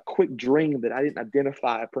was a quick dream that I didn't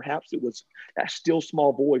identify. Perhaps it was that still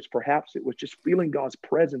small voice. Perhaps it was just feeling God's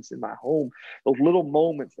presence in my home. Those little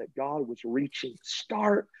moments that God was reaching.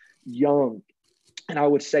 Start young. And I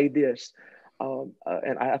would say this, and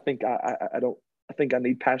I think I think I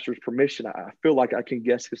need Pastor's permission. I feel like I can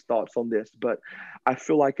guess his thoughts on this, but I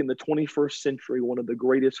feel like in the 21st century, one of the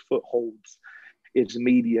greatest footholds is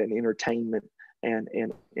media and entertainment and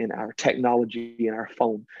our technology and our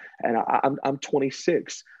phone. And I'm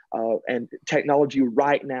 26, and technology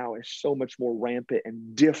right now is so much more rampant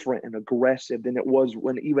and different and aggressive than it was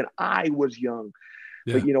when even I was young.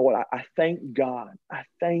 Yeah. But you know what? I thank God. I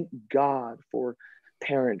thank God for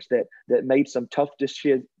parents that made some tough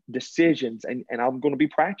decisions, and I'm going to be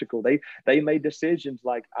practical. They made decisions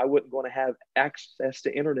like I wasn't going to have access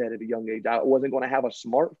to internet at a young age. I wasn't going to have a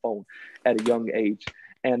smartphone at a young age.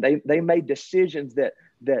 And they made decisions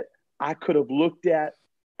that I could have looked at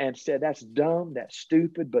and said, that's dumb, that's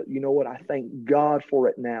stupid. But you know what? I thank God for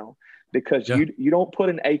it now, because Yeah. you don't put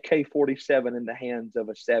an AK-47 in the hands of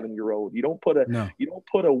a 7-year-old. You don't put No.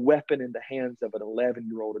 a weapon in the hands of an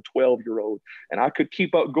 11-year-old, a 12-year-old. And I could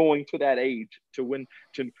keep up going to that age to when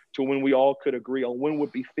we all could agree on when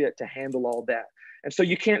would be fit to handle all that. And so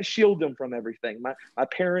you can't shield them from everything. My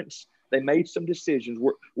parents, they made some decisions.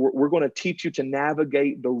 We're going to teach you to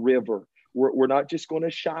navigate the river. We're not just going to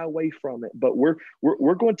shy away from it, but we're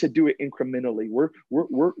going to do it incrementally.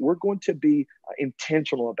 We're going to be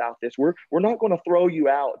intentional about this. We're not going to throw you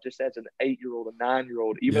out just as an 8-year-old, a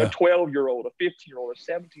 9-year-old, even a 12-year-old, a 15-year-old,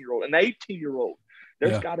 a 17-year-old, an 18-year-old.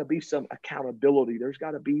 There's got to be some accountability. There's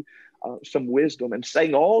got to be some wisdom. And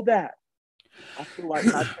saying all that, I feel like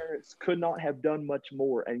my parents could not have done much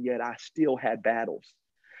more, and yet I still had battles.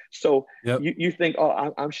 So you think,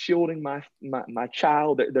 oh, I'm shielding my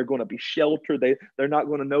child. They're going to be sheltered. They're not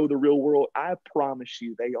going to know the real world. I promise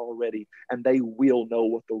you, they already, and they will know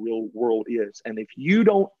what the real world is. And if you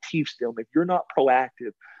don't teach them, if you're not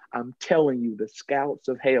proactive, I'm telling you, the scouts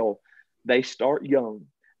of hell, they start young.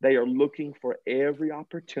 They are looking for every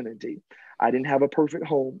opportunity. I didn't have a perfect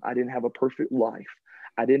home. I didn't have a perfect life.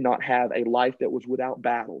 I did not have a life that was without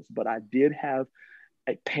battles, but I did have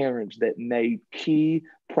parents that made key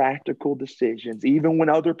practical decisions, even when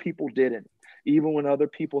other people didn't, even when other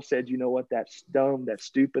people said, you know what, that's dumb, that's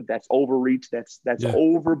stupid, that's overreach, that's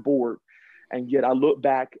overboard. And yet I look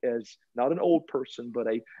back as not an old person, but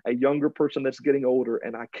a younger person that's getting older.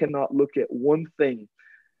 And I cannot look at one thing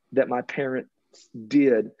that my parents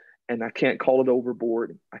did, and I can't call it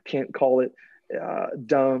overboard. I can't call it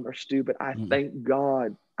dumb or stupid. I thank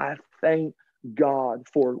God. I thank God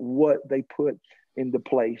for what they put into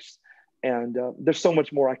place. And there's so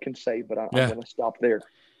much more I can say, but I'm going to stop there.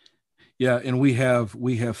 Yeah. And we have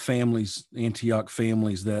families, Antioch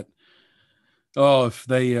families, that, oh, if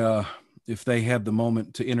they had the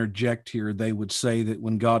moment to interject here, they would say that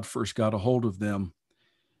when God first got a hold of them,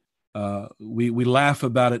 we laugh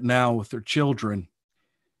about it now with their children.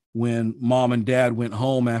 When mom and dad went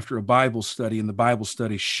home after a Bible study, and the Bible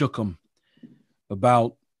study shook them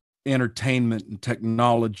about entertainment and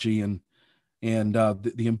technology and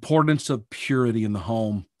the importance of purity in the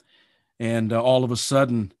home. And all of a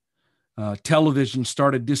sudden, television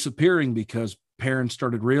started disappearing because parents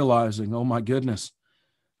started realizing, oh my goodness,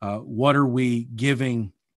 what are we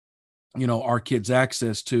giving, our kids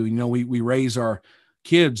access to? We raise our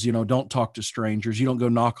kids, don't talk to strangers. You don't go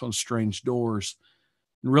knock on strange doors.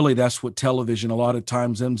 And really, that's what television a lot of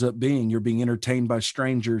times ends up being. You're being entertained by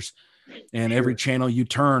strangers. And every channel you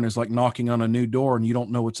turn is like knocking on a new door, and you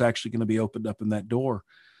don't know what's actually going to be opened up in that door.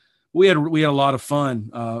 We had a lot of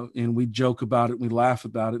fun, and we joke about it, and we laugh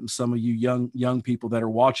about it. And some of you young people that are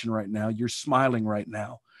watching right now, you're smiling right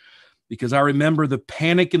now, because I remember the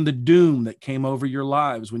panic and the doom that came over your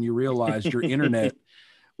lives when you realized your internet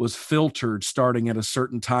was filtered starting at a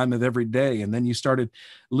certain time of every day. And then you started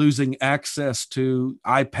losing access to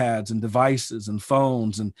iPads and devices and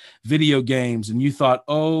phones and video games. And you thought,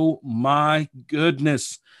 oh my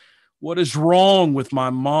goodness, what is wrong with my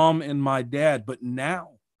mom and my dad? But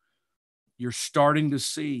now you're starting to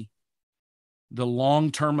see the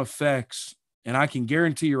long-term effects. And I can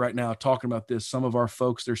guarantee you right now, talking about this, some of our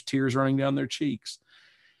folks, there's tears running down their cheeks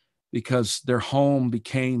because their home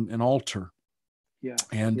became an altar.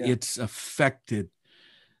 It's affected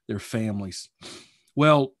their families.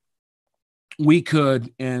 Well, we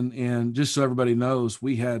could, and just so everybody knows,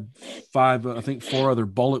 we had 4 other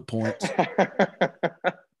bullet points.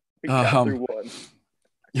 We got through one.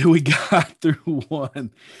 We got through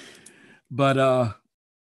one. But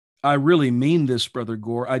I really mean this, Brother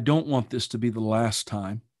Gore. I don't want this to be the last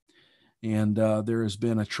time. And there has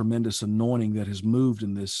been a tremendous anointing that has moved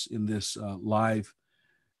in this live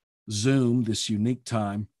Zoom, this unique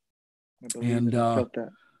time. And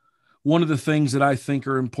one of the things that I think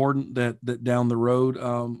are important that down the road,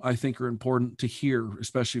 I think are important to hear,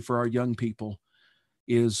 especially for our young people,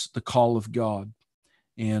 is the call of God.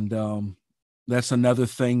 And that's another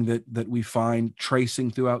thing that we find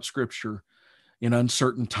tracing throughout Scripture. In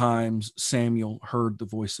uncertain times, Samuel heard the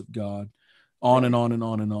voice of God, on and on and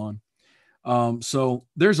on and on. So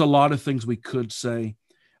there's a lot of things we could say.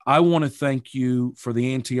 I want to thank you for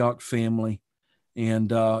the Antioch family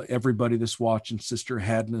and everybody that's watching, Sister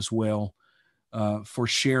Haddon as well, for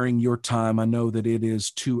sharing your time. I know that it is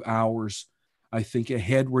 2 hours, I think,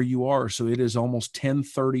 ahead where you are. So it is almost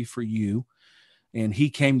 10:30 for you. and he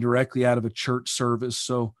came directly out of a church service.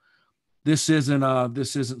 So this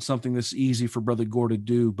isn't something that's easy for Brother Gore to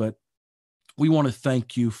do, but we want to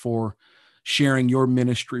thank you for sharing your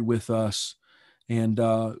ministry with us. And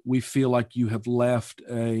we feel like you have left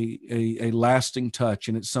a lasting touch,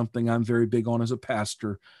 and it's something I'm very big on as a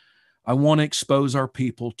pastor. I want to expose our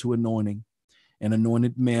people to anointing and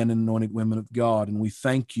anointed men and anointed women of God. And we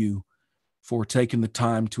thank you for taking the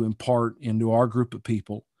time to impart into our group of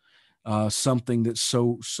people something that's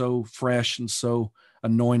so fresh and so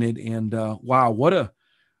anointed. And wow, what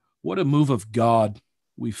a move of God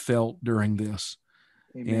we felt during this.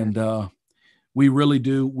 Amen. And we really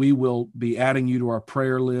do. We will be adding you to our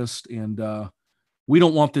prayer list, and we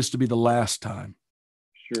don't want this to be the last time.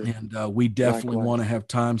 Sure. And we definitely want to have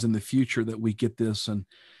times in the future that we get this, and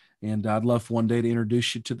I'd love one day to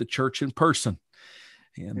introduce you to the church in person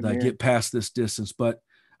and get past this distance. But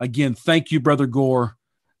again, thank you, Brother Gore,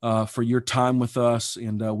 for your time with us,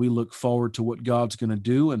 and we look forward to what God's going to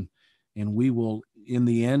do, and we will, in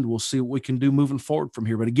the end, we'll see what we can do moving forward from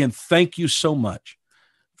here. But again, thank you so much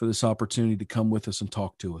for this opportunity to come with us and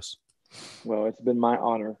talk to us. Well, it's been my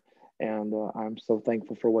honor, and I'm so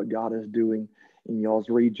thankful for what God is doing in y'all's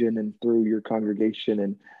region and through your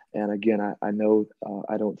congregation. And again, I know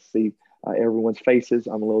I don't see everyone's faces.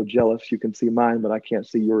 I'm a little jealous. You can see mine, but I can't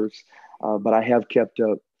see yours. But I have kept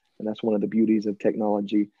up, and that's one of the beauties of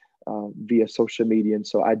technology via social media. And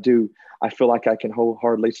so I feel like I can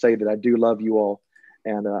wholeheartedly say that I do love you all,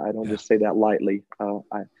 and I don't just say that lightly.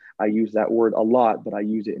 I use that word a lot, but I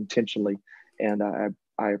use it intentionally, and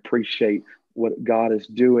I appreciate what God is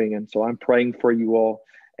doing. And so I'm praying for you all,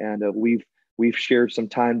 and we've shared some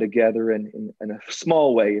time together in a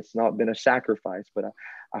small way. It's not been a sacrifice, but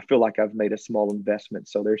I feel like I've made a small investment.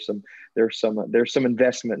 So there's some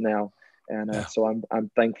investment now, and so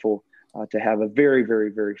I'm thankful to have a very,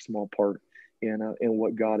 very, very small part in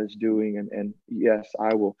what God is doing. And yes,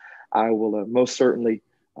 I will most certainly.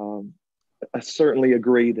 I certainly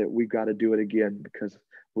agree that we've got to do it again, because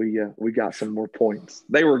we got some more points.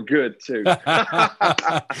 They were good too.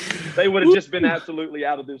 They would have just been absolutely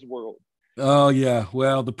out of this world. Oh yeah.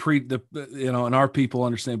 Well, and our people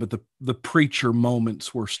understand, but the preacher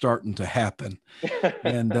moments were starting to happen.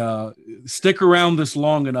 And stick around this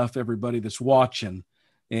long enough, everybody that's watching,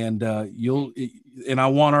 and and I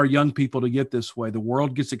want our young people to get this way. The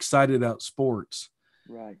world gets excited about sports.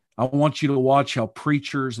 Right. I want you to watch how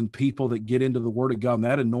preachers and people that get into the Word of God, and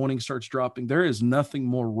that anointing starts dropping. There is nothing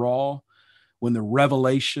more raw when the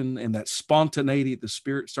revelation and that spontaneity of the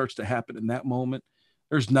Spirit starts to happen in that moment.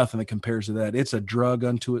 There's nothing that compares to that. It's a drug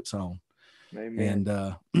unto its own. Amen.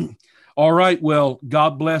 And all right, well,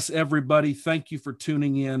 God bless everybody. Thank you for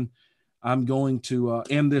tuning in. I'm going to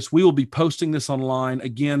end this. We will be posting this online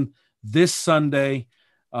again this Sunday.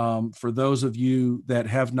 For those of you that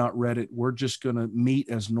have not read it, we're just going to meet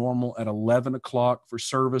as normal at 11 o'clock for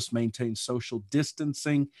service, maintain social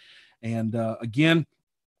distancing. And again,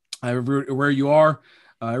 where you are,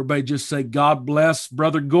 everybody just say, God bless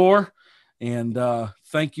Brother Gore. And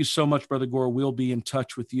thank you so much, Brother Gore. We'll be in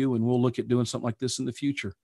touch with you, and we'll look at doing something like this in the future.